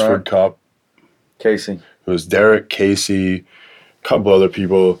windows in Rollinsford front. cop? Casey. It was Derek, Casey, a couple other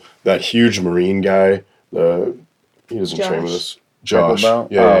people. That huge Marine guy. He doesn't train with us. Josh. Purple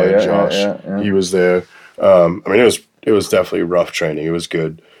belt? Yeah, Oh, Josh. yeah. He was there. I mean, it was definitely rough training. It was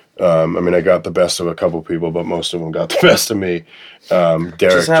good. I mean, I got the best of a couple people, but most of them got the best of me. Derek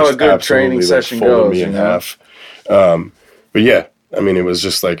Just how a good training absolutely, session folded goes, me in you know? half. But yeah, I mean, it was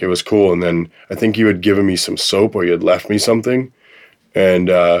just like, it was cool. And then I think you had given me some soap or you had left me something. And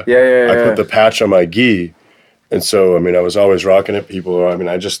I put the patch on my gi. And so, I mean, I was always rocking it.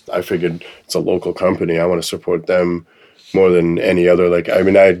 I figured it's a local company. I want to support them more than any other. Like, I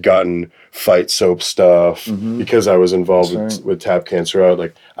mean, I had gotten fight soap stuff because I was involved with Tap Cancer Out.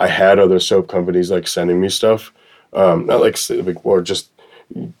 Like, I had other soap companies, like, sending me stuff. Not like, or just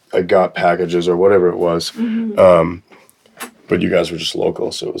I got packages or whatever it was. But you guys were just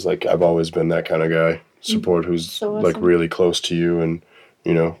local. So it was like, I've always been that kind of guy. Support who's, So like, awesome. really close to you and,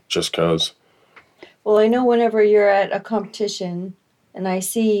 you know, just cause. Well, I know whenever you're at a competition and I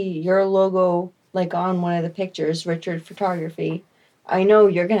see your logo like on one of the pictures, Richard Photography, I know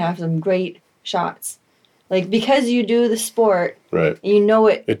you're gonna have some great shots. Like, because you do the sport, Right. you know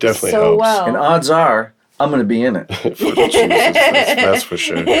it, It definitely so helps. well. And odds are, I'm going to be in it. That's for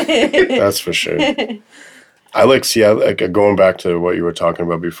sure. That's for sure. I like going back to what you were talking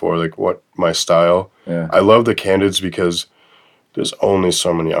about before, like what my style. Yeah. I love the candids because there's only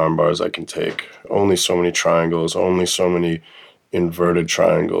so many arm bars I can take, only so many triangles, only so many inverted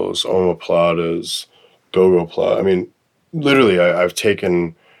triangles, omoplatas, go-go plata. I mean, literally, I've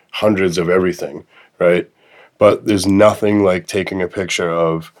taken hundreds of everything, right? But there's nothing like taking a picture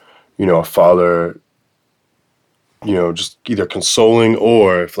of, a father, just either consoling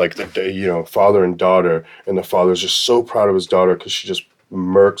or if like father and daughter, and the father's just so proud of his daughter because she just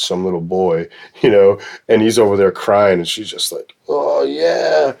murked some little boy, and he's over there crying and she's just like, oh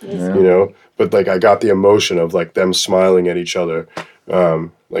yeah, but like I got the emotion of like them smiling at each other,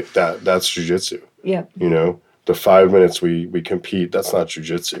 like that's jiu-jitsu. Yeah. The 5 minutes we compete, that's not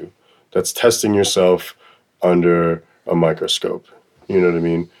jiu-jitsu. That's testing yourself under a microscope. You know what I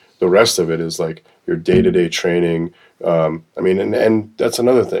mean? The rest of it is like your day-to-day training. And that's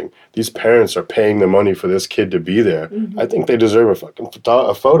another thing. These parents are paying the money for this kid to be there. Mm-hmm. I think they deserve a fucking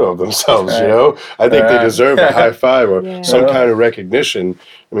a photo of themselves, I think they deserve a high five or some kind of recognition.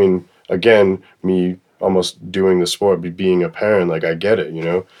 I mean, again, me almost doing the sport, being a parent, like I get it,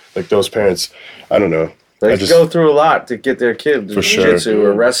 Like those parents, I don't know. They go through a lot to get their kid to jiu-jitsu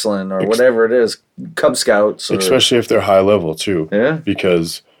or wrestling or whatever it is, Cub Scouts. Especially if they're high level too. Yeah.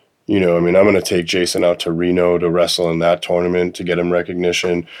 Because, I'm going to take Jason out to Reno to wrestle in that tournament to get him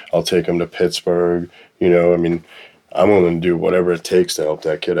recognition. I'll take him to Pittsburgh. I'm willing to do whatever it takes to help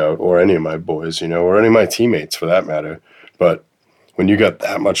that kid out, or any of my boys, or any of my teammates for that matter. But when you got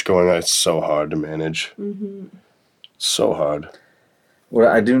that much going on, it's so hard to manage. Mm-hmm. So hard. Well,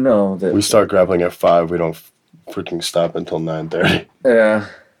 I do know that we start grappling at 5. We don't freaking stop until 9:30. Yeah,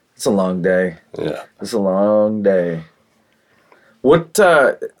 it's a long day. Yeah, it's a long day. What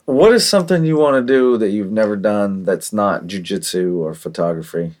is something you want to do that you've never done that's not jiu-jitsu or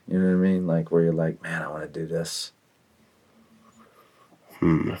photography? You know what I mean? Like where you're like, man, I want to do this.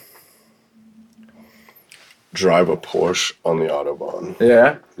 Drive a Porsche on the Autobahn.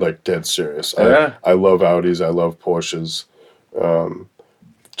 Yeah. Like dead serious. Yeah. I love Audis. I love Porsches.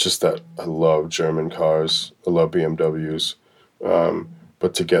 Just that I love German cars. I love BMWs.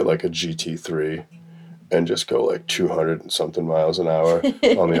 But to get like a GT3 and just go like 200 and something miles an hour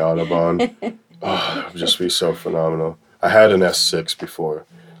on the Autobahn, it would just be so phenomenal. I had an S6 before.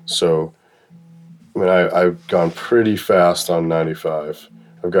 So, I've gone pretty fast on 95.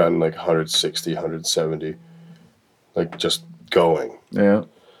 I've gotten like 160, 170. Like just going. Yeah.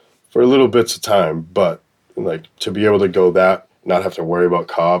 For little bits of time, but like to be able to go that, not have to worry about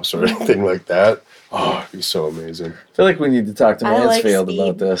cops or anything like that. Oh, it'd be so amazing. I feel like we need to talk to Mansfield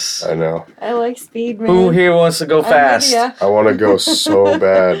about this. I know. I like speed, man. Who here wants to go fast? I want to go so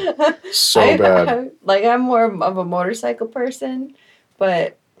bad. So bad. I'm more of a motorcycle person,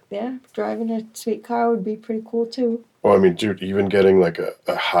 but yeah, driving a sweet car would be pretty cool too. Well, dude, even getting like a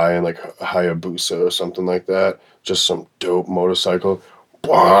Hayabusa or something like that, just some dope motorcycle.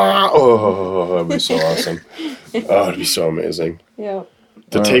 Oh, that'd be so awesome. Oh, it'd be so amazing. Yeah.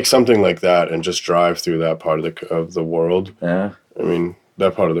 To take something like that and just drive through that part of the world. Yeah.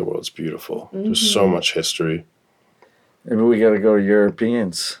 That part of the world's beautiful. Mm-hmm. There's so much history. Maybe we got to go to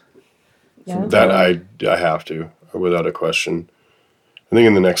Europeans. Yeah. That I have to, without a question. I think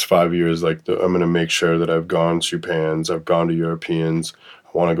in the next 5 years, I'm going to make sure that I've gone to Japans, I've gone to Europeans. I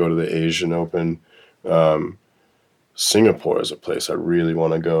want to go to the Asian Open. Singapore is a place I really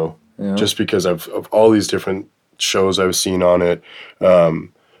want to go, just because of all these different shows I've seen on it,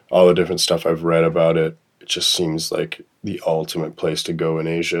 all the different stuff I've read about it. It just seems like the ultimate place to go in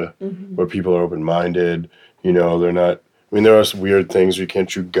Asia, where people are open-minded. They're not. There are some weird things. You can't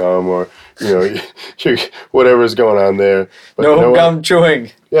chew gum or, whatever's going on there. But no gum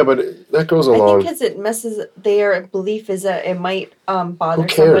chewing. Yeah, but that goes along. I think because it messes, their belief is that it might bother somebody else. Who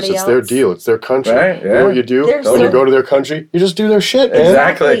cares? It's their deal. It's their country. Right? Yeah. You know what you do? When you go to their country, you just do their shit, man.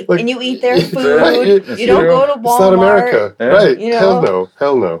 Exactly. And you eat their food. You don't go to Walmart. It's not America. Yeah. Right.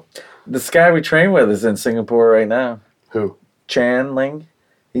 Hell no. This guy we train with is in Singapore right now. Who? Chan Ling.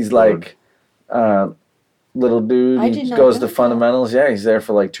 He's like... little dude. He goes to fundamentals. Yeah, he's there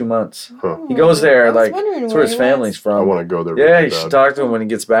for like 2 months. Huh. He goes there that's where his family's from. I want to go there. Yeah, you should talk to him when he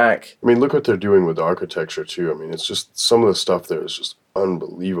gets back. Look what they're doing with architecture too. It's just some of the stuff there is just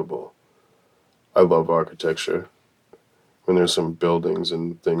unbelievable. I love architecture. There's some buildings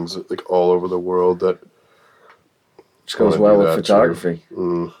and things like all over the world that just goes well with photography.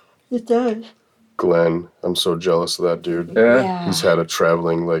 It does. Glenn, I'm so jealous of that dude. Yeah. He's had a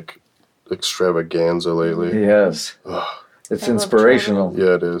traveling extravaganza lately. He has. Ugh. It's I love inspirational.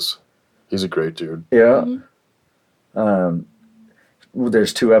 Yeah, it is. He's a great dude. Yeah. Mhm.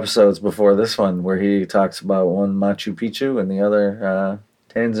 There's 2 episodes before this one where he talks about one Machu Picchu and the other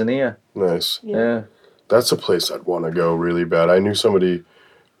Tanzania. Nice. Yeah. That's a place I'd want to go really bad. I knew somebody in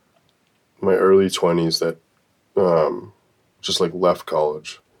my early 20s that just like left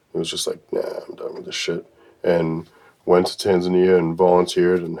college. It was just like, nah, I'm done with this shit. And went to Tanzania and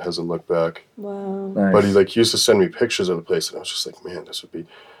volunteered and hasn't looked back. Wow. Nice. But he like used to send me pictures of the place, and I was just like, man, this would be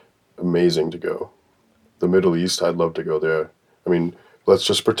amazing to go. The Middle East, I'd love to go there. I mean, let's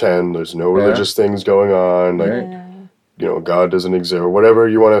just pretend there's no religious things going on, like Yeah. you know, God doesn't exist or whatever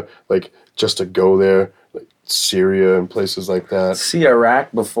you want to like, just to go there, like Syria and places like that. See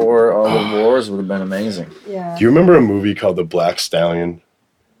Iraq before all the wars would have been amazing. Yeah. Do you remember a movie called The Black Stallion?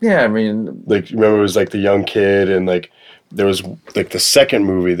 Yeah, I mean, Like, remember it was like the young kid, and like there was like the second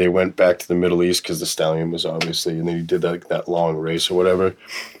movie they went back to the Middle East because the stallion was obviously, and they did like that long race or whatever.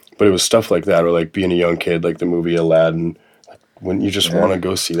 But it was stuff like that, or like being a young kid, like the movie Aladdin. Like, wouldn't you just want to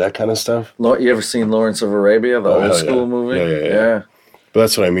go see that kind of stuff? You ever seen Lawrence of Arabia, the Oh, hell old school yeah. movie? Yeah. But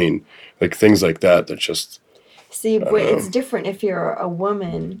that's what I mean. Like things like that just See, but it's different if you're a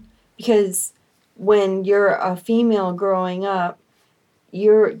woman, because when you're a female growing up,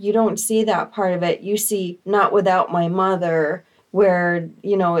 you don't see that part of it. You see Not Without My Mother, where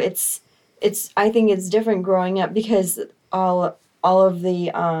it's I think it's different growing up because all of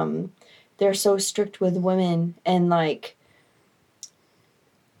the they're so strict with women, and like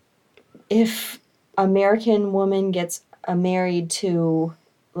if American woman gets married to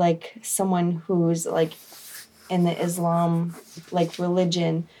like someone who's like in the Islam like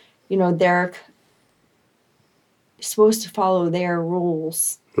religion, they're supposed to follow their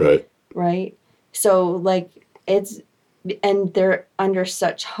rules, right? So like and they're under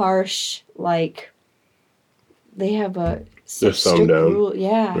such harsh, like they have a They're strict down. rule.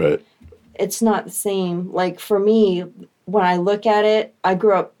 Yeah, right. it's not the same. Like for me, when I look at it, I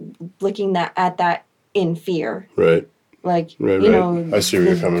grew up looking at that in fear. Right. Like Right. I see where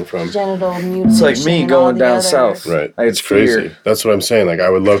you're coming from. Genital mutilation. It's like me and all going the down other- south. Right. I had It's crazy. fear. That's what I'm saying. Like I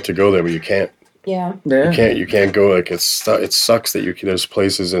would love to go there, but you can't. Yeah. Yeah. You can't go. Like it sucks that there's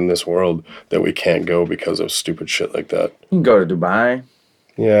places in this world that we can't go because of stupid shit like that. You can go to Dubai,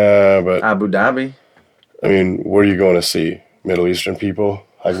 Yeah, but Abu Dhabi. I mean, what are you going to see? Middle Eastern people?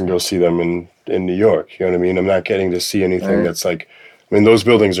 I can go see them in New York. You know what I mean? I'm not getting to see anything Right. that's like. I mean, those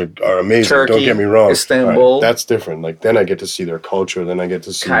buildings are amazing. Turkey, Don't get me wrong. Istanbul. All right, that's different. Like then I get to see their culture. Then I get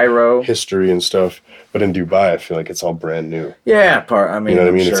to see Cairo. history and stuff. But in Dubai, I feel like it's all brand new. Yeah, I mean, You know what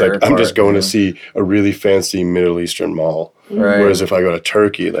I mean? sure, It's like I'm just going to yeah. see a really fancy Middle Eastern mall. Right. Whereas if I go to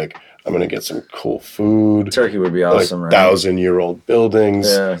Turkey, like I'm gonna get some cool food, Turkey would be awesome, like right? 1,000-year-old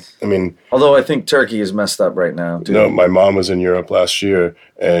buildings. Yeah. I mean, Although I think Turkey is messed up right now, too. no, my mom was in Europe last year,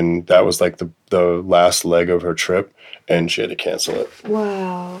 and that was like the last leg of her trip, and she had to cancel it.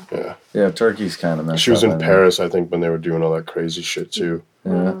 Wow. Yeah, Yeah, Turkey's kind of messed up. she was in right now. Paris, I think, when they were doing all that crazy shit too.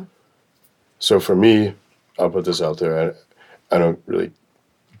 Yeah. So for me, I'll put this out there. I don't really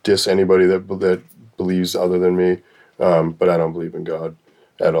diss anybody that believes other than me, but I don't believe in God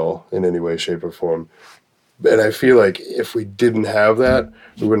at all in any way, shape, or form. And I feel like if we didn't have that,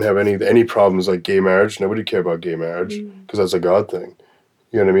 we wouldn't have any problems like gay marriage. Nobody would care about gay marriage because that's a God thing.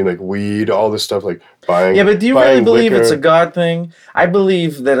 You know what I mean? Like weed, all this stuff, like buying. Yeah, but do you really buying believe liquor. it's a God thing? I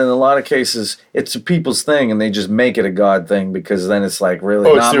believe that in a lot of cases it's a people's thing, and they just make it a God thing because then it's like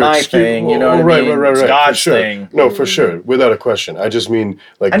really not their my excuse- thing. You know Oh, what right, I mean? right, It's right. God's for sure. thing. No, for sure, without a question. I just mean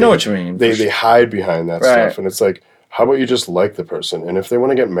like I know what you mean. They hide behind that Right. stuff, and it's like, how about you just like the person? And if they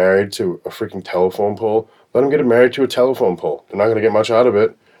want to get married to a freaking telephone pole, let them get married to a telephone pole. They're not going to get much out of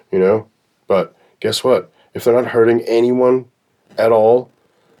it, you know. But guess what? If they're not hurting anyone at all,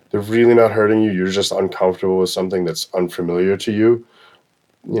 they're really not hurting you. You're just uncomfortable with something that's unfamiliar to you.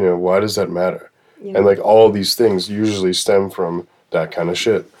 You know, why does that matter? Yeah. And like all these things usually stem from that kind of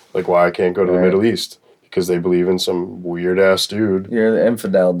shit. Like why I can't go to the Right. Middle East because they believe in some weird ass dude. You're the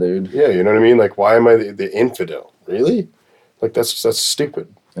infidel, dude. Yeah, you know what I mean? Like why am I the infidel? Really? Like that's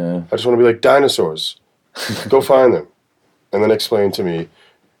stupid. Yeah. I just want to be like dinosaurs. Go find them. And then explain to me,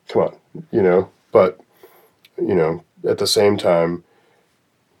 come on, you know, but you know, at the same time,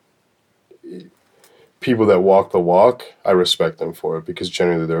 people that walk the walk, I respect them for it because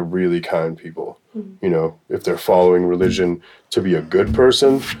generally they're really kind people. You know, if they're following religion to be a good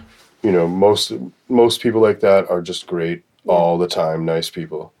person, you know, most people like that are just great all the time, nice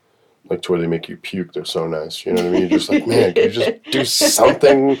people. like to where they make you puke. They're so nice. You know what I mean? You're just like, man, can you just do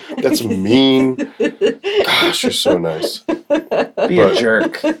something that's mean? Gosh, you're so nice. Be a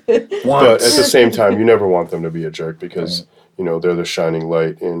jerk. But at the same time, you never want them to be a jerk because, you know, they're the shining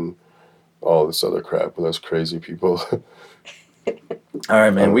light in all this other crap with us crazy people. All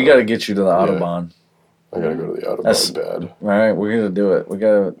right, man. We got to get you to the Autobahn. I got to go to the Autobahn bad. All right, we're going to do it. We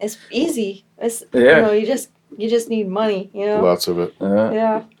got to. It's easy. It's, Yeah. You know, you just need money, you know? Lots of it.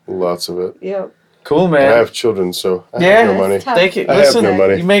 Yeah. Lots of it. Yep. Cool, And man. I have children, so I Yeah. have no money. That's tough. Take it. I have Listen, no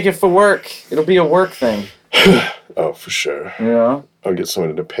money. you make it for work. It'll be a work thing. Oh, for sure. You know? I'll get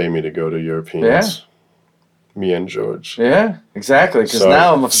somebody to pay me to go to Europeans. Me and George. Yeah, exactly. Because Sorry.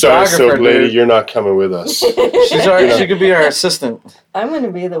 now I'm a Sorry, photographer, Silk Lady, dude. you're not coming with us. She could be our assistant. I'm going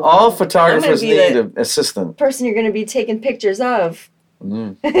to be the one. All photographers I'm gonna be need an assistant. person you're going to be taking pictures of.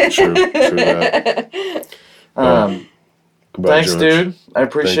 Mm. True that. Goodbye, Thanks, George. dude. I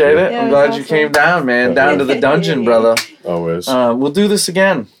appreciate you. it. Yeah, I'm it glad was you awesome. came down, man. Down to the dungeon, brother. Always. We'll do this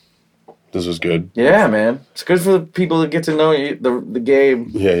again. This was good. Yeah, man. It's good for the people to get to know you, the Gabe.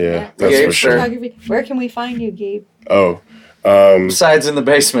 Yeah. That's Gabe, for sure. Photography. Where can we find you, Gabe? Oh, Besides in the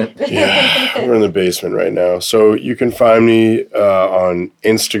basement. yeah. We're in the basement right now. So you can find me on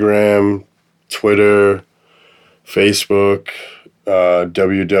Instagram, Twitter, Facebook,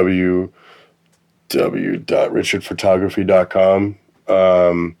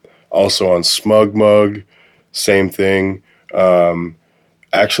 www.richardphotography.com. Also on SmugMug, same thing.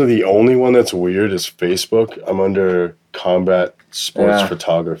 Actually, the only one that's weird is Facebook. I'm under Combat Sports Yeah.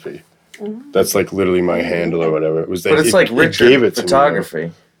 Photography. That's like literally my handle or whatever. It was. But it's like Richard gave it to me, though.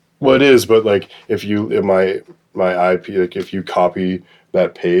 Photography. Well, it is, but like if you my IP, like if you copy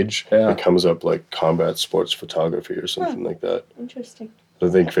that page, Yeah. it comes up like Combat Sports Photography or something like that. Interesting. I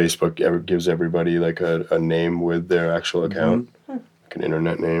think Facebook gives everybody like a name with their actual account, like an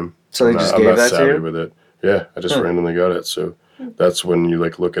internet name. So they I'm just not- gave I'm not that to savvy you? with it. Yeah, I just Huh. randomly got it. So that's when you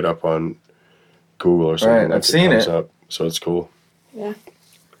like look it up on Google or something. Right, like I've seen comes it. Up. So it's cool. Yeah.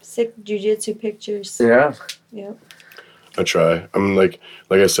 Sick jujitsu pictures. Yeah. Yep. I try. I'm like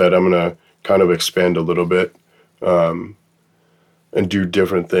I said, I'm gonna kind of expand a little bit, and do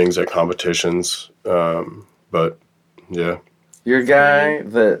different things at competitions. But yeah, You're a guy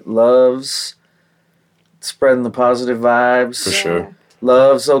that loves spreading the positive vibes, for sure.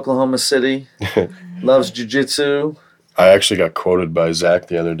 loves Oklahoma City, loves jiu-jitsu. I actually got quoted by Zach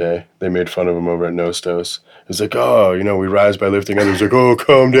the other day. They made fun of him over at Nostos. He's like, oh, we rise by lifting others. Like, oh,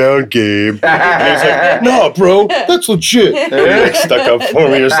 calm down, Gabe. And he's like, no, bro, that's legit. And he like stuck up for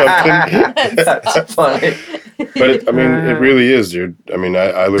me or something. That's funny. But it really is, dude. I mean,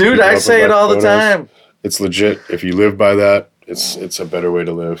 I lift Dude, people I up say with it my all the photos. time. It's legit. If you live by that, it's a better way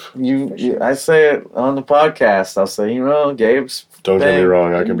to live. I say it on the podcast. I'll say, Gabe's Don't get me thing.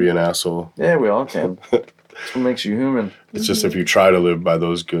 wrong, I can be an asshole. Yeah, we all can. That's what makes you human. It's just if you try to live by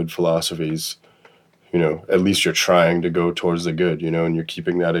those good philosophies, at least you're trying to go towards the good, and you're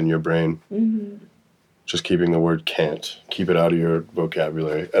keeping that in your brain. Mm-hmm. Just keeping the word can't. Keep it out of your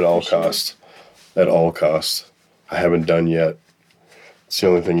vocabulary at all costs. At all costs. I haven't done yet. It's the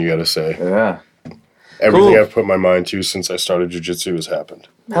only thing you got to say. Yeah. Everything Cool. I've put my mind to since I started jiu-jitsu has happened.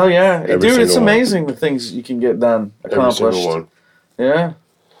 Hell yeah. Every Dude, it's single one. amazing the things you can get done, Every accomplished. single one. Yeah.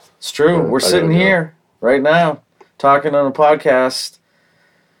 It's true. Yeah, We're I sitting gotta go. here right now talking on a podcast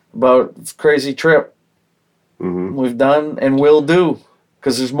about a crazy trip Hmm. we've done and will do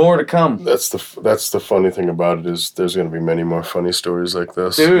because there's more to come. That's the funny thing about it is there's going to be many more funny stories like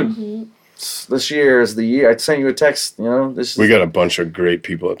this. Dude, this year is the year. I sent you a text, this is We got a bunch of great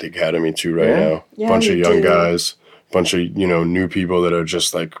people at the academy too right Yeah. now. Yeah, Bunch of we young do. guys, bunch of new people that are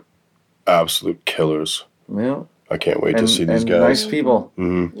just like absolute killers. Yeah. I can't wait to see these and guys. nice people,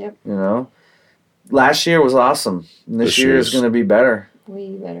 Hmm. Last year was awesome. And this year is going to be better.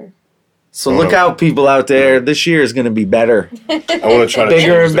 Way better. So look out, people out there. This year is going to be better. I want to try to Bigger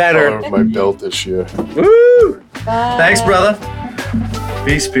change and the better. color of my belt this year. Woo! Bye. Thanks, brother.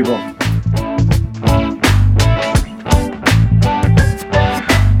 Peace, people.